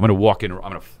 I'm gonna walk in. I'm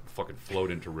gonna fucking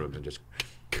float into rooms and just.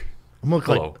 I'm gonna look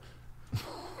like.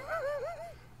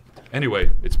 Anyway,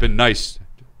 it's been nice.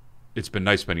 It's been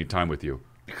nice spending time with you.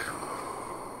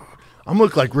 I'm gonna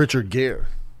look like Richard Gere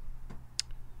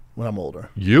when I'm older.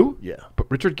 You? Yeah. But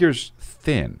Richard Gere's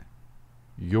thin.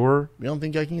 You don't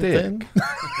think I can get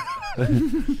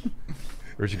thin?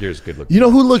 Richard Gere's good looking. You know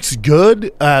who looks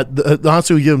good?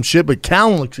 Honestly, we give him shit, but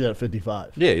Callan looks good at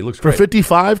 55. Yeah, he looks great. For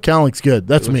 55, Callan looks good.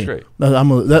 That's me. Great.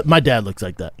 My dad looks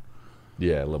like that.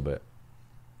 Yeah, a little bit.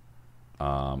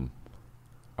 All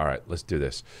right, let's do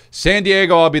this. San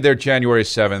Diego, I'll be there January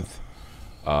 7th.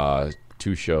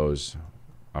 2 shows.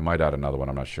 I might add another one.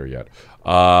 I'm not sure yet.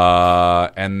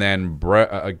 And then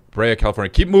Brea, California.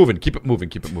 Keep moving. Keep it moving.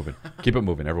 Keep it moving. Keep it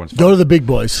moving. Everyone's fine. Go to the big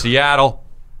boys. Seattle,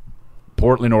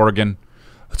 Portland, Oregon.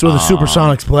 That's where the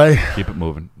Supersonics play. Keep it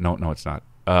moving. No, it's not.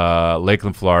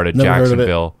 Lakeland, Florida. Never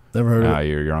Jacksonville. Never heard of it.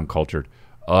 You're uncultured.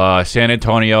 San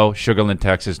Antonio, Sugar Land,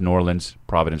 Texas, New Orleans,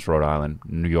 Providence, Rhode Island,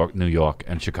 New York,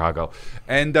 and Chicago,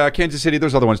 and Kansas City.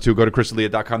 There's other ones too. Go to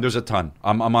chrisleah.com. There's a ton.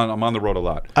 I'm on the road a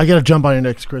lot. I got to jump on your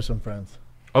next Chris and Friends.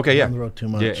 Okay, yeah. On the road too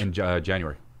much. Yeah, in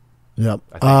January. Yep.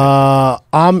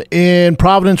 I'm in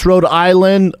Providence, Rhode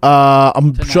Island.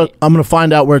 I'm going to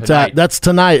find out where it's at. That's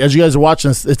tonight. As you guys are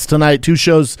watching this, it's tonight. 2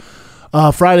 shows.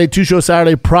 Friday, 2 shows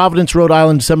Saturday, Providence, Rhode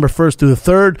Island, December 1st through the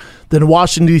 3rd. Then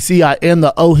Washington, D.C., I end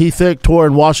the Oh He Thick tour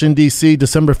in Washington, D.C.,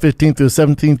 December 15th through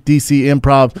the 17th, D.C.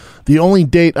 Improv. The only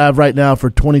date I have right now for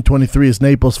 2023 is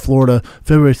Naples, Florida,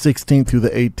 February 16th through the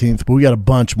 18th. But we got a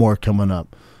bunch more coming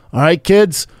up. All right,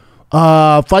 kids.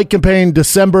 Fight campaign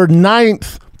December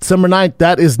 9th. December 9th,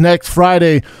 that is next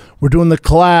Friday. We're doing the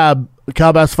collab,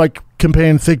 Calabas Fight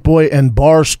Campaign, Thick Boy, and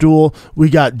Barstool. We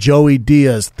got Joey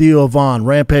Diaz, Theo Vaughn,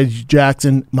 Rampage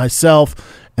Jackson,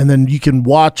 myself, and then you can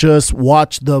watch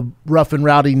the Rough and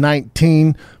Rowdy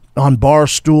 19 on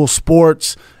Barstool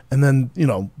Sports, and then,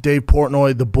 Dave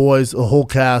Portnoy, the boys, the whole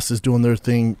cast is doing their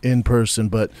thing in person,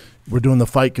 but we're doing the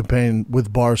fight campaign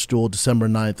with Barstool December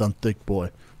 9th on Thick Boy.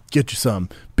 Get you some.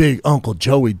 Big Uncle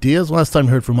Joey Diaz. Last time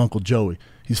you heard from Uncle Joey.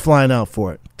 He's flying out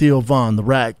for it. Theo Vaughn, the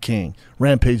Rat King,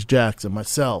 Rampage Jackson,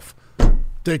 myself,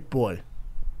 Thick Boy,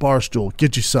 Barstool.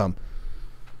 Get you some.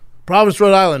 Providence,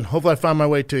 Rhode Island. Hopefully I find my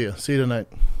way to you. See you tonight.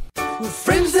 We're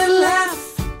friends that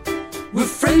laugh. We're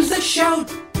friends that shout.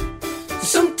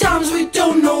 Sometimes we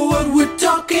don't know what we're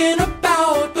talking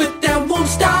about, but that won't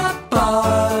stop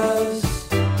us.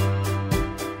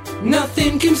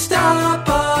 can stop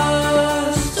us.